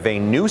beginning of a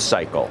new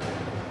cycle,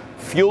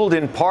 fueled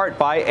in part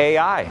by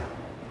AI.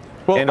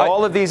 Well,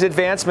 all of these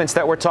advancements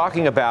that we're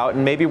talking about,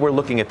 and maybe we're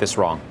looking at this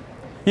wrong.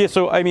 Yeah,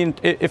 so I mean,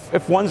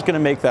 if one's going to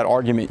make that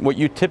argument, what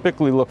you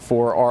typically look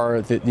for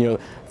are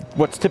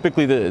what's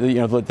typically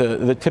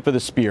the tip of the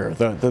spear,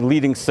 the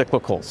leading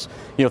cyclicals.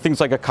 Things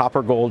like a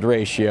copper-gold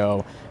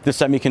ratio, the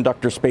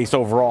semiconductor space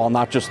overall,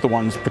 not just the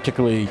ones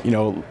particularly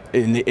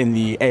in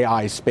the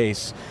AI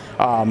space.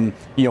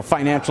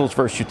 Financials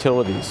versus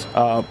utilities.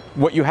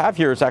 What you have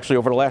here is actually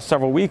over the last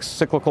several weeks,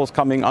 cyclicals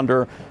coming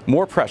under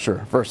more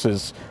pressure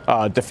versus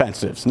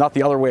defensives, not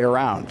the other way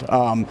around.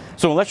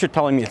 So unless you're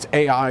telling me it's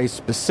AI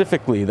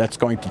specifically that's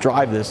going to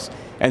drive this,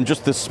 and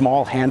just this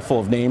small handful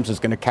of names is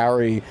going to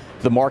carry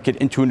the market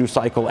into a new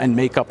cycle and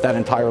make up that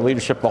entire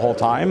leadership the whole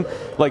time.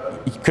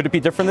 Like, could it be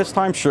different this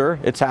time? Sure,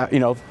 it's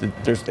happened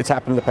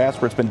in the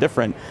past where it's been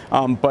different.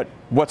 But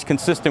what's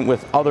consistent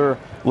with other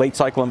late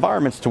cycle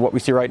environments to what we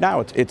see right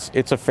now,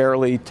 it's a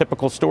fairly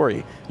typical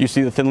story. You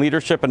see the thin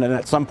leadership, and then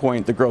at some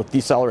point the growth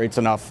decelerates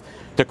enough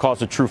to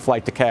cause a true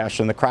flight to cash.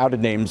 And the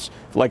crowded names,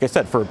 like I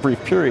said, for a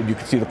brief period, you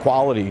can see the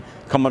quality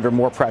come under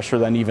more pressure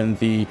than even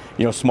the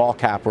small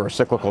cap or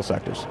cyclical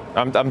sectors.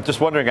 I'm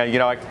just wondering,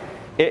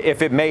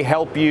 if it may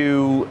help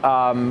you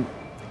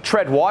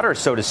tread water,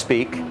 so to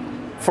speak,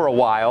 for a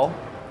while,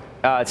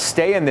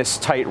 stay in this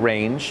tight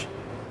range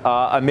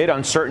amid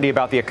uncertainty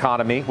about the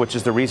economy, which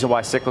is the reason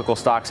why cyclical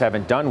stocks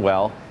haven't done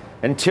well,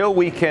 until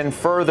we can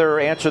further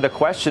answer the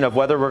question of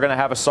whether we're going to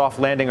have a soft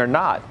landing or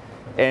not.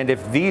 And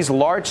if these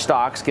large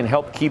stocks can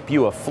help keep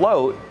you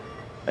afloat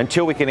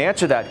until we can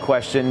answer that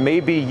question,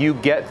 maybe you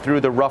get through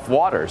the rough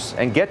waters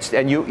and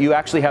you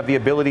actually have the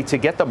ability to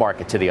get the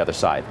market to the other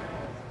side.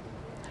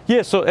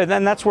 Yeah, so and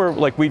then that's where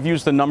we've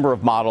used a number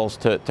of models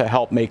to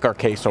help make our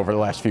case over the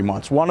last few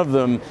months. One of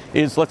them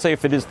is, let's say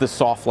if it is the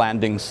soft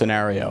landing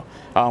scenario,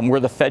 where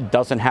the Fed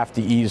doesn't have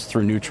to ease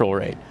through neutral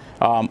rate.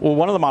 Well,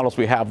 one of the models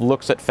we have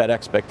looks at Fed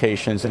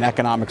expectations and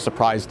economic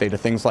surprise data,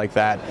 things like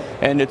that.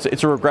 And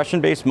it's a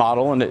regression-based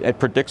model, and it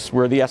predicts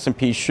where the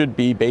S&P should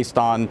be based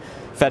on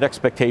Fed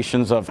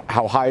expectations of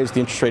how high is the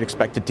interest rate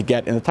expected to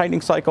get in the tightening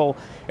cycle,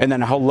 and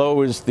then how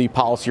low is the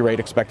policy rate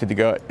expected to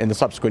go in the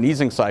subsequent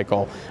easing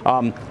cycle.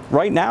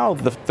 Right now,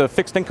 the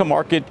fixed income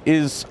market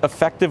is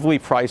effectively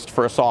priced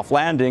for a soft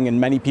landing, and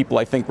many people,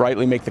 I think,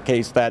 rightly make the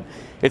case that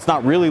it's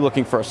not really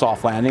looking for a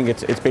soft landing.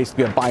 It's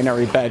basically a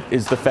binary bet.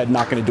 Is the Fed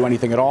not going to do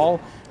anything at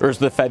all, or is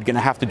the Fed going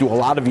to have to do a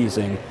lot of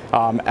easing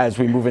as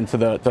we move into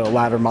the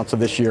latter months of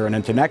this year and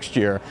into next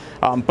year?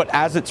 But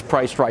as it's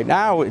priced right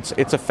now,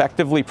 it's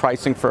effectively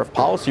pricing for a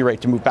policy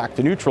rate to move back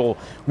to neutral,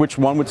 which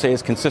one would say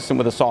is consistent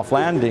with a soft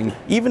landing.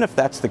 Even if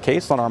that's the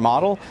case on our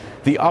model,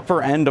 the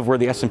upper end of where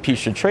the S&P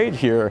should trade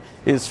here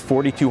is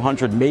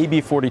 4,200,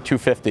 maybe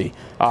 4,250,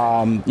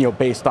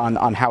 based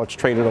on how it's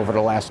traded over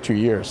the last 2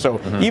 years.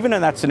 So even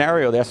in that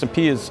scenario, the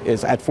S&P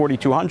is at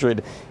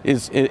 4,200,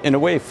 is in a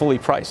way fully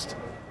priced.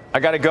 I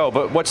got to go,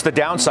 but what's the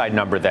downside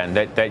number then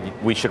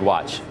that we should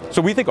watch?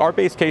 So we think our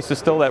base case is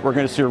still that we're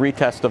going to see a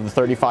retest of the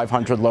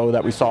 3,500 low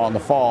that we saw in the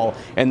fall,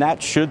 and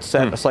that should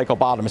set a cycle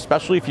bottom,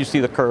 especially if you see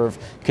the curve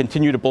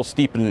continue to bull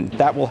steepen.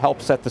 That will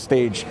help set the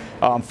stage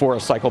for a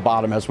cycle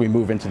bottom as we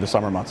move into the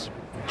summer months.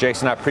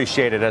 Jason, I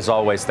appreciate it as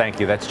always. Thank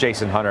you. That's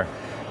Jason Hunter,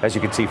 as you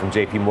can see, from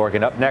JP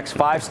Morgan. Up next,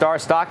 5-star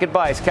stock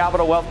advice.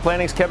 Capital Wealth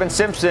Planning's Kevin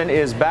Simpson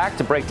is back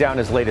to break down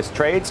his latest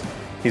trades.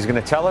 He's going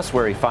to tell us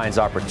where he finds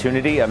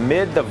opportunity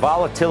amid the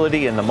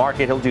volatility in the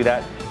market. He'll do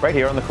that right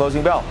here on the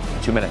Closing Bell.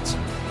 2 minutes.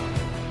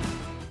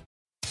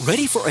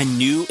 Ready for a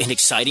new and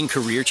exciting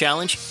career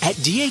challenge? At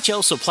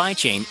DHL Supply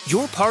Chain,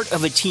 you're part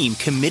of a team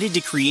committed to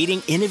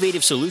creating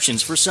innovative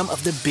solutions for some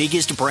of the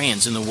biggest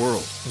brands in the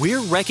world. We're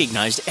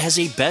recognized as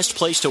a best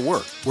place to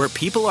work, where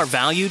people are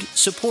valued,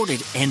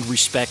 supported, and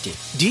respected.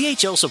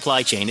 DHL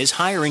Supply Chain is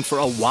hiring for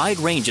a wide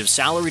range of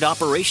salaried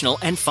operational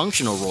and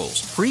functional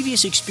roles.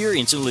 Previous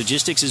experience in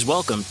logistics is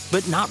welcome,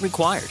 but not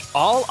required.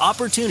 All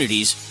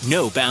opportunities,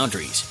 no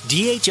boundaries.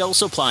 DHL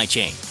Supply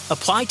Chain.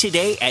 Apply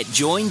today at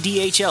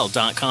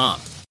joindhl.com.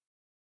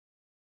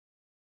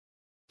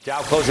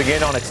 Dow closing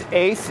in on its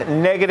 8th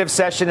negative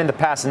session in the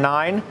past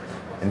 9.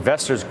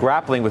 Investors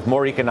grappling with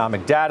more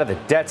economic data, the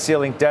debt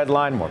ceiling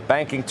deadline, more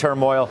banking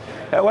turmoil.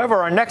 However,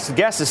 our next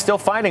guest is still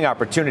finding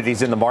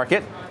opportunities in the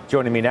market.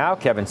 Joining me now,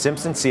 Kevin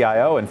Simpson,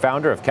 CIO and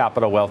founder of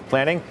Capital Wealth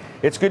Planning.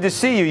 It's good to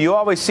see you. You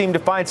always seem to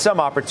find some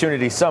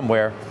opportunity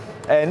somewhere.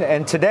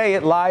 And today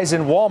it lies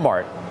in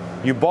Walmart.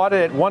 You bought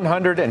it at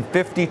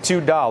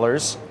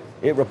 $152.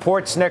 It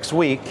reports next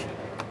week.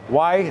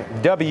 Why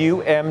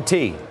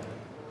WMT?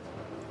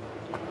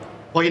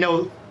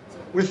 Well,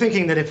 we're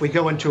thinking that if we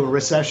go into a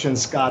recession,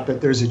 Scott, that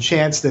there's a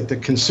chance that the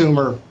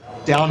consumer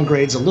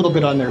downgrades a little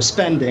bit on their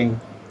spending.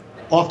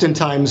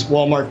 Oftentimes,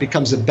 Walmart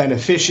becomes a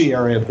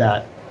beneficiary of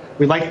that.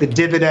 We like the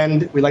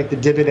dividend. We like the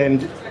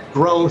dividend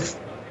growth.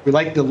 We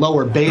like the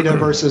lower beta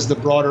versus the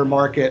broader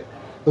market.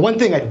 The one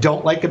thing I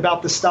don't like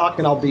about the stock,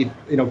 and I'll be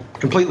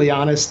completely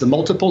honest, the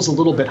multiple's a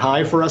little bit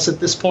high for us at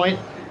this point.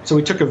 So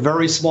we took a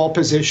very small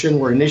position.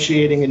 We're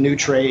initiating a new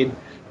trade.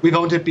 We've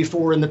owned it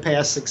before in the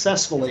past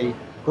successfully.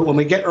 But when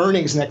we get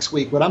earnings next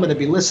week, what I'm going to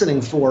be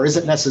listening for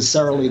isn't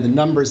necessarily the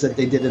numbers that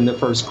they did in the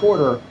first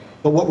quarter,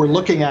 but what we're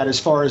looking at as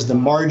far as the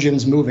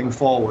margins moving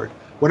forward.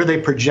 What are they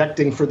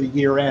projecting for the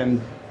year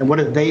end, and what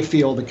do they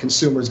feel the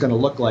consumer is going to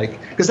look like?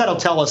 Because that'll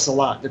tell us a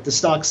lot. If the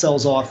stock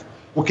sells off,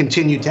 we'll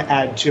continue to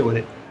add to it.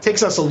 It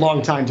takes us a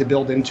long time to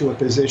build into a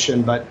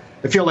position, but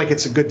I feel like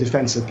it's a good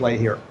defensive play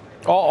here.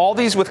 All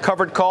these with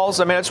covered calls?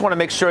 I mean, I just want to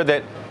make sure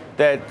that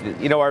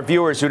our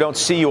viewers who don't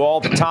see you all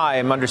the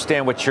time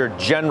understand what your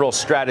general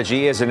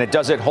strategy is, and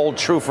does it hold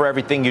true for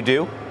everything you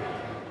do?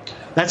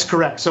 That's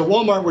correct. So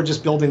Walmart, we're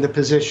just building the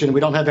position. We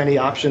don't have any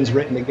options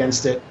written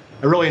against it.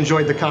 I really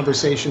enjoyed the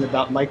conversation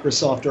about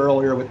Microsoft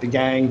earlier with the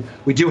gang.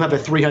 We do have a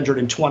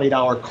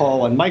 $320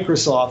 call on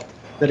Microsoft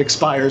that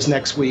expires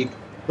next week,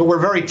 but we're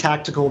very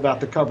tactical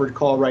about the covered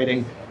call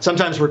writing.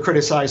 Sometimes we're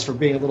criticized for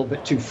being a little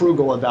bit too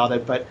frugal about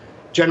it, but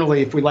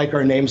generally, if we like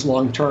our names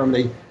long term,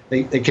 they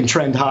can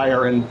trend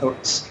higher, and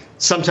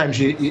sometimes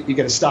you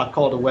get a stock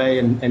called away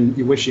and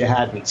you wish you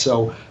hadn't.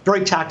 So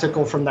very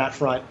tactical from that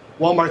front.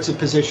 Walmart's a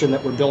position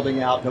that we're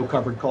building out, no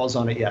covered calls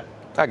on it yet.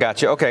 I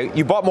got you. Okay,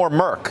 you bought more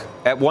Merck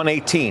at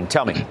 118.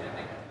 Tell me.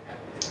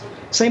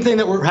 Same thing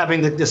that we're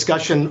having the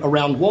discussion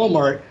around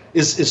Walmart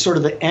is sort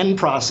of the end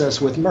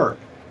process with Merck.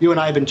 You and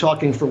I have been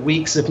talking for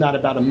weeks, if not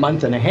about a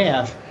month and a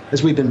half,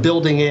 as we've been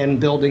building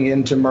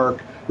into Merck.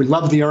 We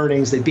love the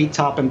earnings. They beat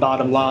top and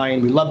bottom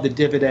line. We love the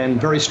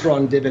dividend, very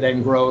strong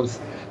dividend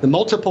growth. The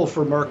multiple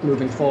for Merck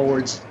moving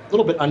forwards, a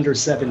little bit under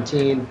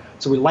 17.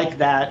 So we like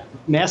that.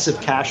 Massive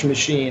cash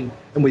machine.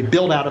 And we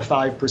build out a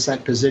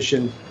 5%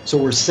 position. So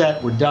we're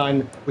set. We're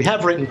done. We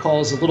have written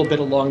calls a little bit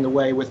along the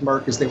way with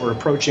Merck as they were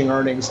approaching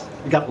earnings.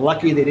 We got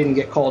lucky they didn't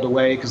get called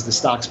away because the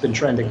stock's been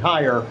trending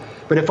higher.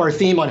 But if our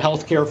theme on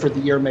healthcare for the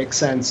year makes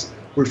sense,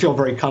 we feel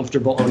very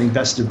comfortable owning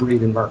best of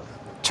breed in Merck.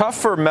 Tough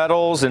for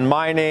metals and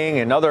mining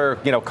and other,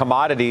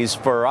 commodities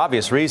for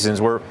obvious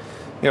reasons. We're,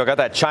 got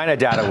that China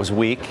data was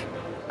weak,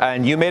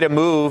 and you made a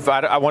move.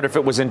 I wonder if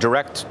it was in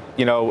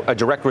a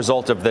direct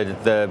result of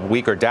the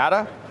weaker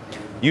data.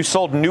 You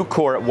sold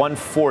Nucor at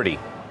 140.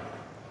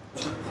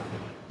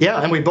 Yeah,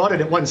 and we bought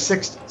it at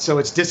 160, so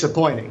it's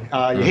disappointing.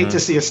 You hate to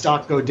see a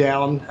stock go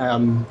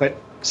down, but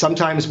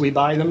sometimes we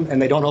buy them,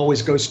 and they don't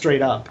always go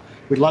straight up.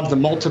 We love the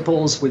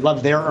multiples. We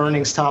love their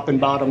earnings, top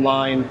and bottom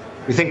line.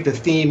 We think the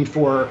theme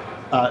for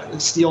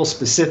steel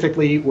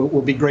specifically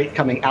will be great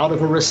coming out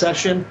of a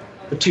recession.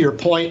 But to your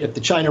point, if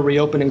the China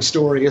reopening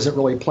story isn't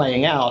really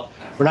playing out,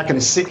 we're not going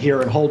to sit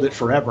here and hold it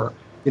forever.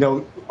 You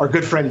know, our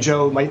good friend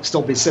Joe might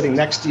still be sitting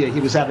next to you. He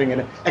was having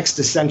an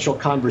existential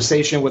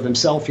conversation with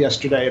himself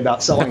yesterday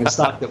about selling a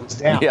stock that was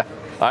down. Yeah,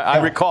 I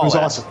recall. It was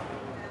that. awesome.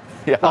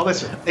 Yeah. Well,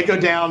 listen, they go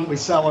down, we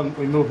sell them,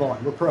 we move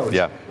on. We're pros.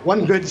 Yeah.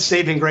 One good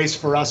saving grace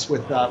for us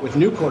with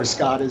Nucor,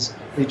 Scott, is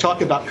when you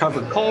talk about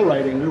covered call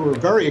writing, we were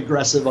very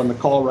aggressive on the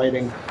call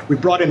writing. We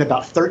brought in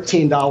about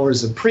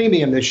 $13 of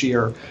premium this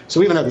year.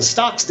 So even though the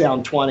stock's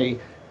down 20,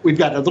 we've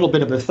got a little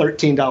bit of a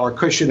 $13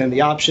 cushion in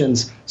the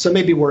options. So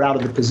maybe we're out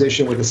of the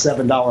position with a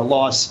 $7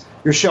 loss.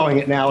 You're showing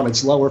it now, and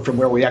it's lower from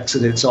where we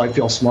exited, so I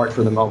feel smart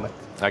for the moment.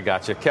 I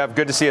got you. Kev,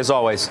 good to see you as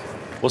always.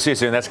 We'll see you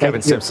soon. That's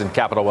Kevin Simpson,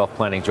 Capital Wealth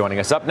Planning, joining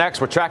us. Up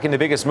next, we're tracking the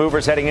biggest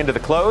movers heading into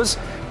the close.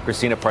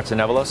 Christina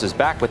Partsenevelos is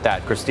back with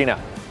that.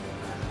 Christina.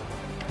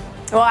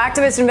 Well,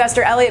 activist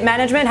investor Elliott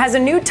Management has a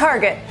new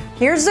target.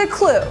 Here's the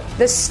clue.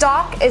 The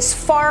stock is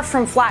far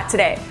from flat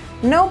today.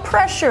 No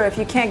pressure if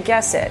you can't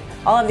guess it.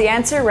 I'll have the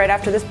answer right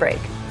after this break.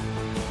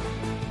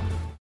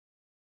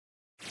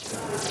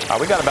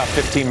 We got about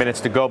 15 minutes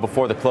to go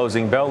before the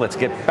closing bell. Let's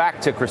get back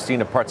to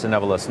Christina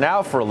Partsenevelos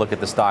now for a look at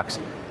the stocks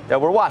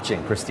that we're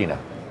watching. Christina.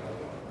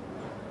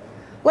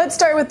 Let's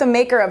start with the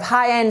maker of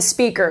high-end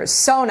speakers,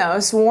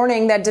 Sonos,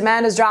 warning that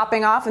demand is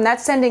dropping off, and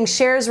that's sending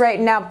shares right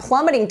now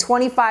plummeting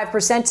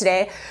 25%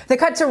 today. The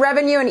cut to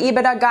revenue and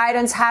EBITDA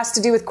guidance has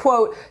to do with,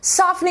 quote,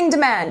 softening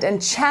demand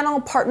and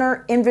channel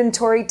partner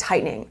inventory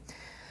tightening.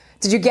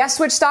 Did you guess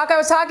which stock I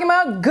was talking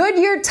about?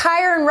 Goodyear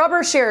Tire and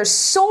Rubber shares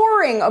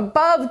soaring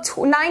above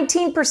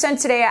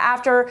 19% today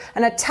after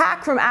an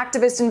attack from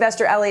activist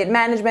investor Elliott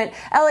Management.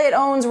 Elliott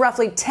owns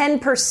roughly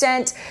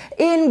 10%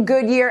 in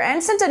Goodyear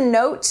and sent a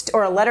note,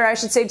 or a letter I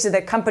should say, to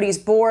the company's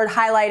board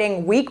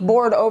highlighting weak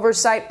board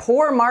oversight,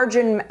 poor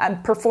margin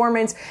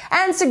performance,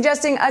 and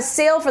suggesting a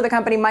sale for the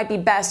company might be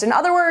best. In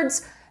other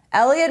words,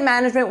 Elliott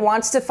Management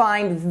wants to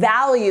find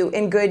value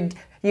in Goodyear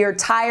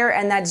Tire,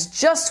 and that's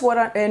just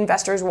what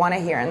investors want to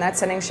hear, and that's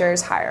sending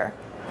shares higher.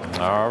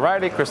 All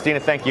righty, Christina,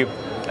 thank you.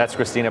 That's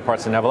Christina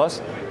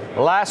Partsenevelos.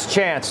 Last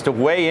chance to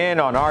weigh in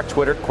on our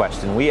Twitter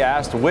question. We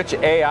asked which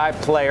AI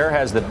player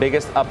has the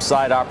biggest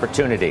upside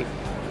opportunity.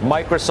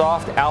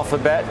 Microsoft,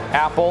 Alphabet,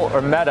 Apple,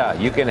 or Meta?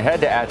 You can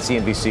head to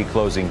 @CNBC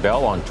Closing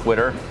Bell on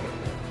Twitter.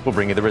 We'll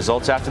bring you the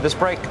results after this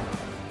break.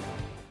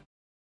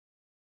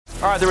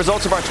 All right, the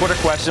results of our Twitter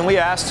question. We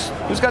asked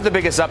who's got the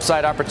biggest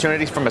upside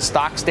opportunities from a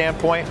stock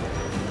standpoint.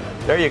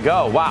 There you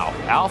go. Wow.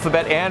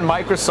 Alphabet and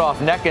Microsoft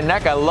neck and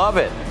neck. I love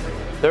it.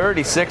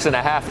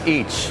 36.5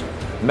 each.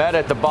 Meta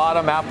at the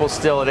bottom. Apple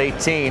still at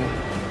 18.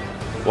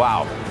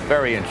 Wow.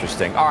 Very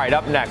interesting. All right,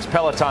 up next,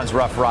 Peloton's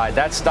rough ride.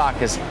 That stock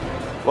is,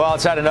 well,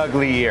 it's had an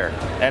ugly year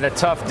and a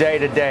tough day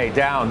today.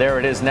 Down. There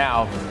it is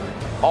now.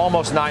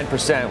 Almost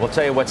 9%. We'll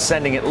tell you what's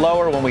sending it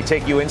lower when we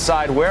take you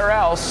inside. Where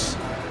else?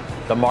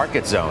 The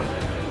market zone.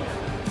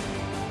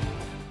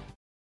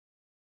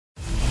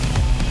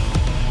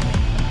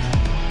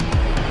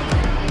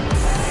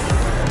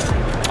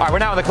 All right, we're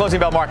now in the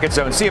Closing Bell Market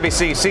Zone.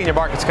 CNBC senior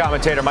markets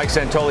commentator Mike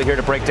Santoli here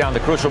to break down the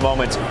crucial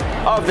moments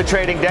of the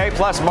trading day.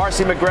 Plus,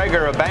 Marci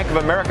McGregor of Bank of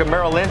America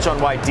Merrill Lynch on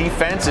why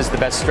defense is the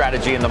best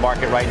strategy in the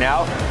market right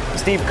now.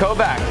 Steve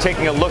Kovac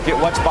taking a look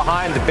at what's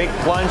behind the big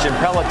plunge in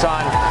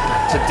Peloton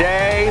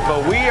today.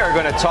 But we are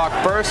going to talk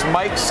first,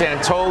 Mike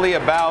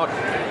Santoli, about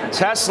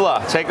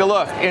Tesla. Take a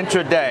look,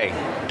 intraday.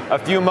 A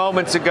few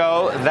moments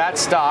ago, that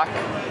stock,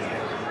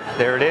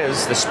 there it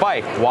is, the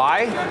spike.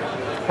 Why?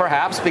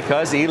 Perhaps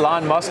because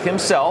Elon Musk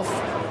himself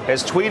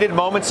has tweeted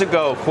moments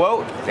ago,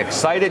 quote,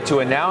 excited to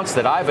announce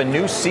that I have a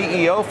new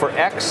CEO for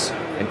X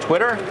and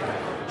Twitter.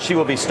 She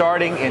will be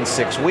starting in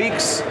 6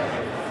 weeks.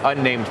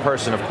 Unnamed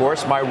person, of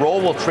course. My role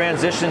will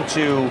transition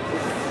to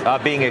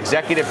being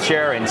executive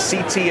chair and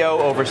CTO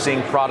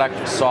overseeing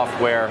product,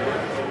 software,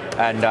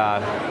 and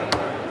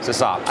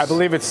sysops. I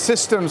believe it's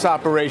systems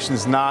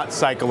operations, not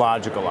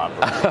psychological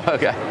operations.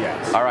 Okay.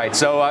 Yes. All right.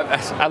 So,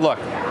 look.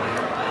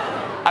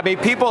 I mean,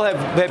 people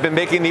have been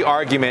making the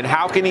argument,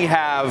 how can he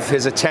have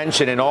his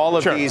attention in all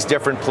of these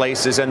different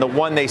places? And the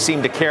one they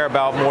seem to care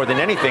about more than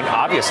anything,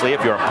 obviously,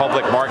 if you're a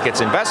public markets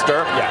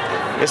investor,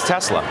 is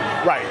Tesla.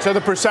 Right. So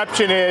the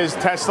perception is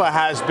Tesla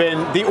has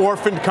been the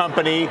orphaned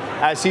company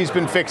as he's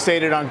been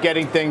fixated on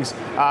getting things,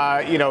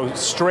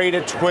 straight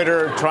at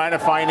Twitter, trying to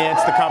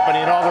finance the company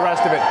and all the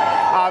rest of it.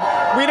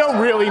 We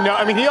don't really know.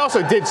 I mean, he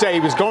also did say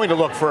he was going to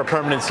look for a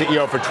permanent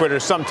CEO for Twitter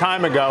some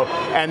time ago,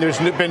 and there's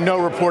been no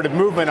reported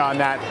movement on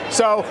that.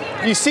 So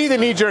you see the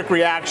knee-jerk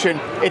reaction.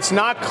 It's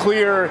not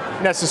clear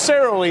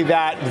necessarily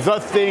that the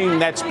thing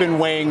that's been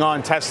weighing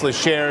on Tesla's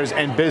shares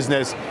and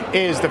business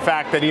is the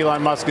fact that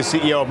Elon Musk is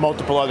CEO of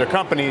multiple other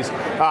companies,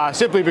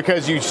 simply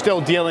because you're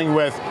still dealing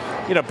with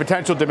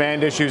potential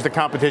demand issues, the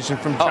competition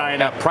from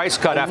China. Price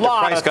cut after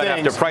price cut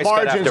after price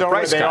cut after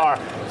price cut. Margins are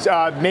where they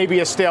are. Maybe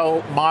a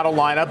stale model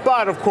lineup,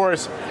 but of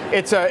course,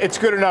 it's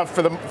good enough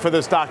for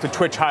the stock to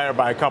twitch higher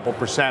by a couple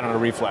percent on a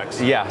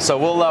reflex. Yeah, so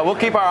we'll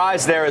keep our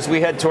eyes there as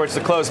we head towards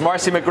the close.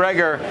 Marci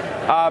McGregor,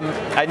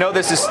 I know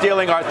this is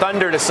stealing our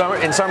thunder in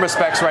some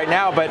respects right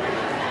now, but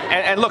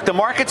and look, the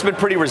market's been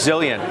pretty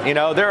resilient.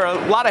 There are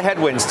a lot of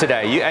headwinds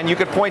today, and you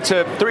could point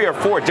to 3 or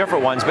 4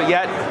 different ones, but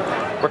yet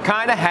we're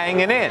kind of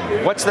hanging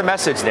in. What's the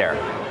message there?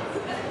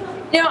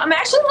 I'm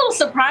actually a little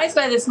surprised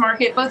by this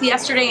market, both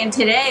yesterday and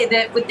today,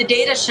 that with the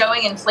data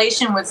showing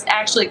inflation was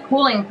actually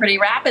cooling pretty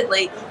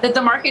rapidly, that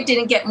the market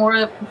didn't get more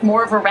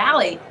of a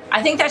rally.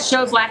 I think that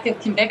shows lack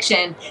of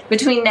conviction.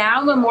 Between now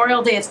and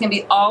Memorial Day, it's going to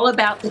be all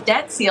about the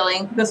debt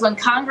ceiling, because when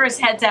Congress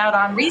heads out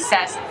on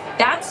recess,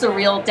 that's the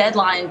real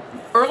deadline,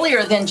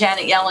 earlier than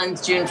Janet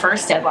Yellen's June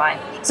 1st deadline.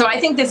 So I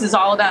think this is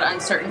all about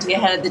uncertainty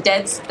ahead of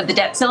the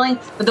debt ceiling,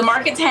 but the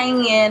market's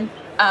hanging in.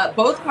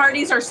 Both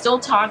parties are still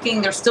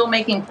talking. They're still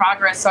making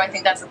progress. So I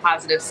think that's a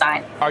positive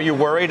sign. Are you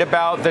worried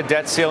about the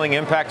debt ceiling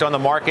impact on the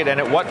market? And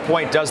at what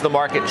point does the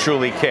market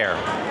truly care?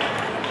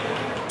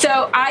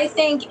 So I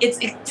think it's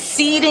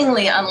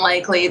exceedingly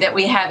unlikely that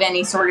we have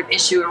any sort of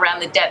issue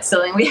around the debt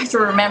ceiling. We have to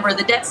remember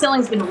the debt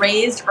ceiling's been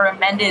raised or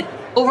amended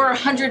over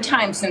 100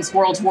 times since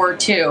World War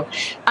II.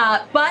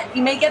 But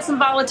you may get some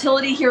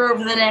volatility here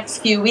over the next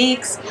few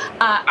weeks.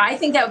 I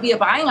think that would be a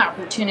buying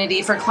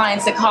opportunity for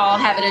clients that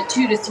have it a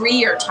 2 to 3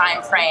 year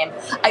time frame.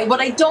 What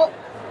I don't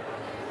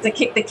to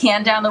kick the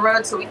can down the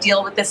road, so we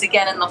deal with this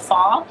again in the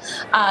fall.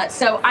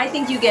 So I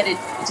think you get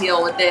a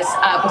deal with this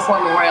before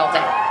Memorial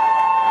Day.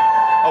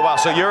 Oh, wow.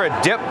 So you're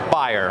a dip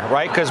buyer,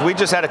 right? Because we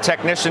just had a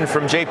technician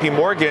from JP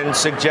Morgan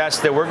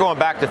suggest that we're going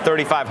back to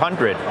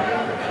 3,500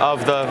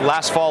 of the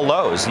last fall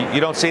lows.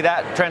 You don't see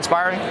that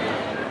transpiring?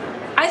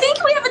 I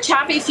think we have a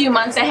choppy few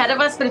months ahead of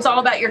us, but it's all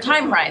about your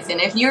time horizon.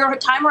 If your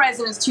time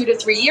horizon is 2 to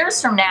 3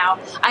 years from now,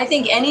 I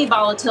think any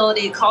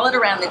volatility, call it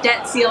around the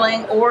debt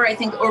ceiling, or I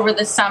think over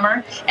the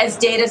summer, as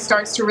data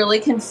starts to really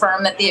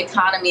confirm that the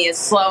economy is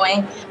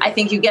slowing, I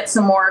think you get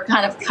some more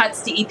kind of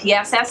cuts to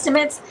EPS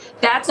estimates.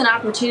 That's an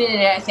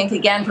opportunity, I think,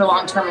 again, for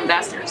long-term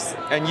investors.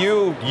 And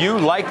you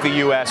like the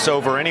U.S.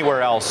 over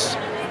anywhere else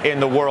in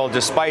the world,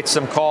 despite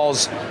some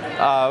calls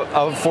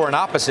for an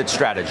opposite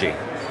strategy.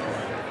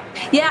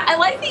 Yeah, I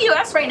like the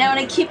U.S. right now, and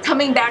I keep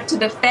coming back to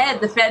the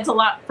Fed. The Fed's a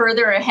lot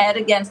further ahead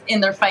in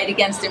their fight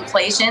against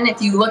inflation.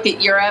 If you look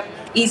at Europe,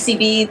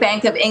 ECB,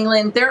 Bank of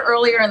England, they're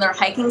earlier in their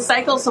hiking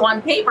cycle. So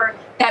on paper,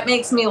 that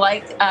makes me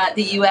like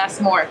the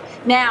U.S. more.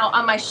 Now,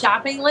 on my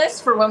shopping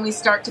list for when we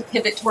start to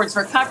pivot towards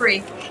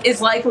recovery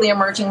is likely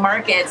emerging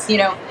markets.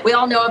 We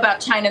all know about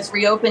China's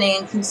reopening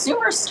and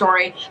consumer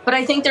story, but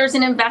I think there's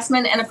an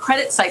investment and a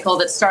credit cycle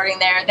that's starting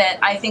there that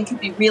I think could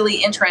be really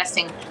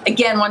interesting,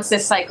 again, once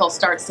this cycle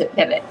starts to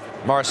pivot.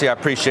 Marci, I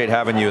appreciate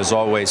having you as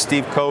always.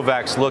 Steve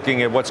Kovac's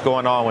looking at what's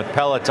going on with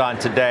Peloton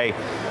today.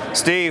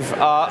 Steve,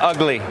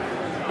 ugly.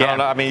 Yeah. I don't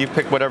know. I mean, you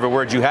pick whatever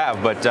word you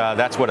have, but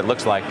that's what it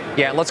looks like.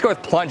 Yeah, let's go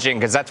with plunging,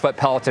 because that's what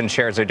Peloton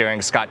shares are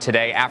doing, Scott,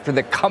 today, after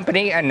the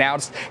company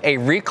announced a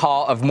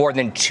recall of more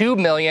than 2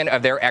 million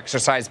of their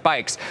exercise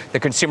bikes. The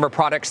Consumer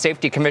Product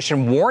Safety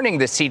Commission warning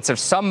the seats of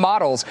some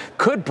models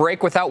could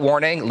break without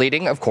warning,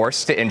 leading, of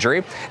course, to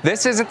injury.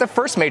 This isn't the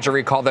first major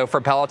recall, though, for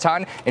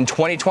Peloton. In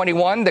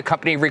 2021, the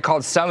company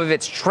recalled some of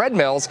its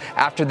treadmills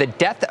after the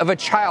death of a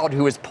child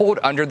who was pulled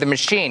under the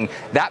machine.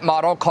 That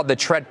model, called the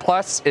Tread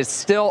Plus, is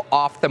still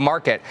off the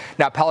market.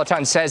 Now,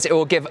 Peloton says it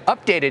will give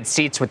updated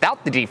seats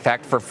without the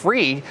defect for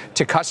free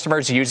to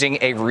customers using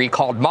a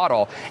recalled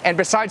model. And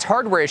besides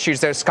hardware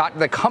issues, though, Scott,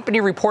 the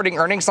company reporting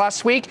earnings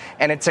last week,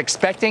 and it's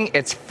expecting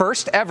its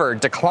first ever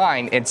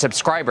decline in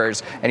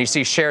subscribers. And you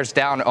see shares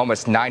down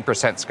almost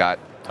 9%, Scott.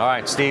 All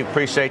right, Steve,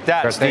 appreciate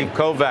that. Sure Steve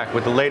Kovac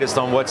with the latest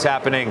on what's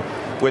happening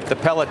with the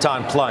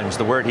Peloton plunge,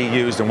 the word he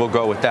used, and we'll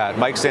go with that.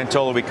 Mike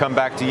Santola, we come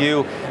back to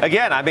you.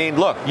 Again, I mean,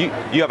 look, you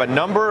have a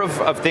number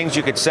of things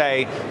you could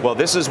say, well,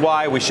 this is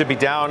why we should be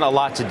down a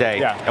lot today.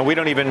 Yeah. And we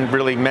don't even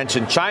really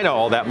mention China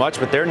all that much,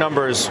 but their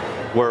numbers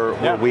were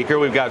weaker.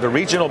 We've got the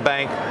regional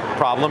bank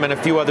problem and a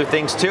few other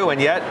things, too, and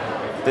yet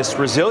this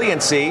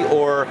resiliency,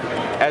 or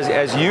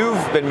as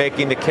you've been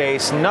making the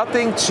case,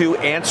 nothing to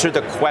answer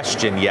the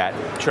question yet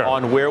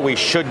on where we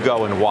should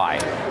go and why.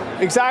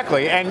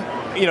 Exactly. And,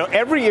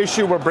 every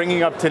issue we're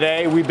bringing up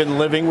today, we've been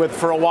living with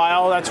for a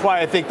while. That's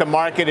why I think the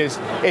market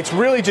it's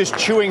really just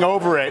chewing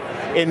over it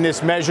in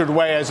this measured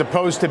way, as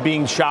opposed to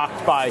being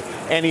shocked by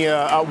any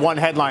one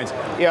headlines.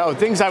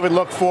 Things I would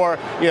look for,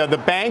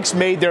 the banks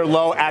made their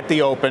low at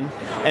the open,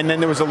 and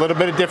then there was a little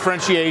bit of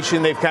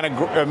differentiation. They've kind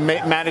of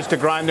managed to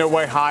grind their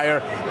way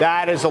higher.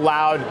 That has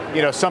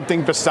allowed,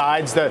 something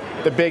besides the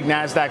big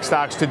NASDAQ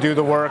stocks to do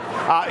the work.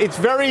 It's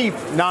very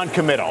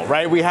non-committal,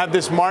 right? We have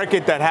this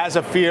market that has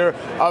a fear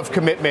of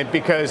commitment,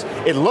 because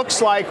it looks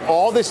like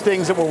all these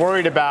things that we're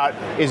worried about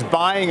is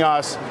buying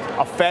us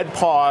a Fed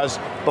pause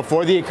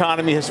before the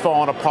economy has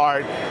fallen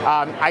apart.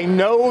 I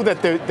know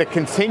that the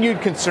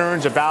continued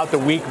concerns about the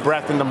weak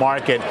breadth in the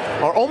market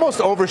are almost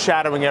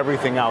overshadowing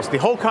everything else, the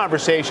whole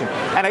conversation.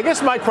 And I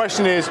guess my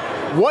question is,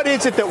 what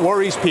is it that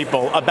worries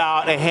people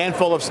about a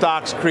handful of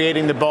stocks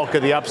creating the bulk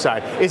of the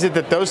upside? Is it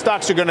that those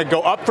stocks are going to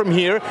go up from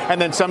here and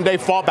then someday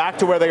fall back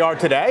to where they are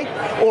today?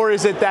 Or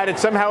is it that it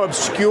somehow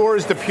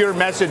obscures the pure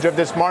message of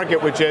this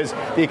market, which is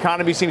the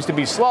economy seems to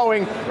be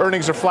slowing,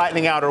 earnings are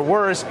flattening out or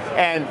worse,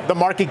 and the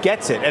market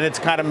gets it, and it's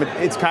kind of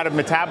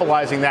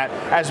metabolizing that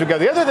as we go.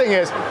 The other thing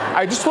is,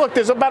 I just looked,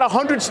 there's about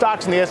 100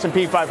 stocks in the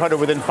S&P 500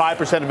 within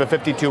 5% of a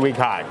 52-week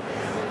high.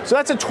 So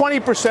that's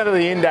 20% of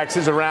the index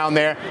is around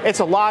there.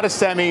 It's a lot of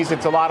semis.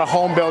 It's a lot of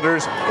home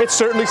builders. It's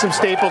certainly some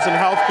staples in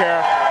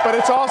healthcare, but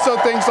it's also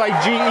things like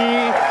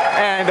GE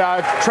and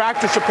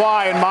Tractor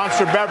Supply and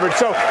Monster Beverage.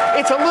 So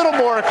it's a little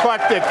more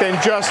eclectic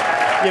than just,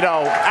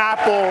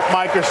 Apple,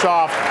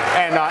 Microsoft,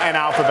 and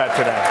Alphabet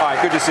today. All right,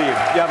 good to see you.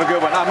 You have a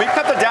good one. We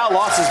cut the Dow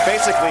losses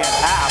basically in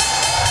half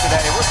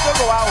today. We'll still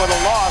go out with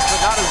a loss, but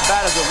not as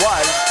bad as it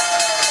was.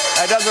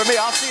 That does it for me.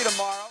 I'll see you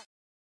tomorrow.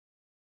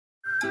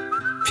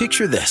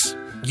 Picture this.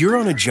 You're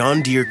on a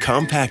John Deere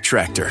compact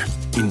tractor,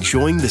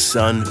 enjoying the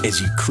sun as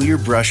you clear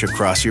brush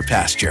across your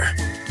pasture.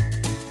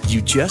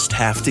 You just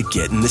have to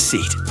get in the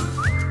seat.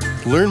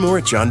 Learn more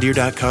at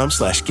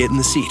johndeere.com/get in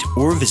the seat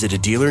or visit a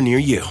dealer near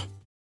you.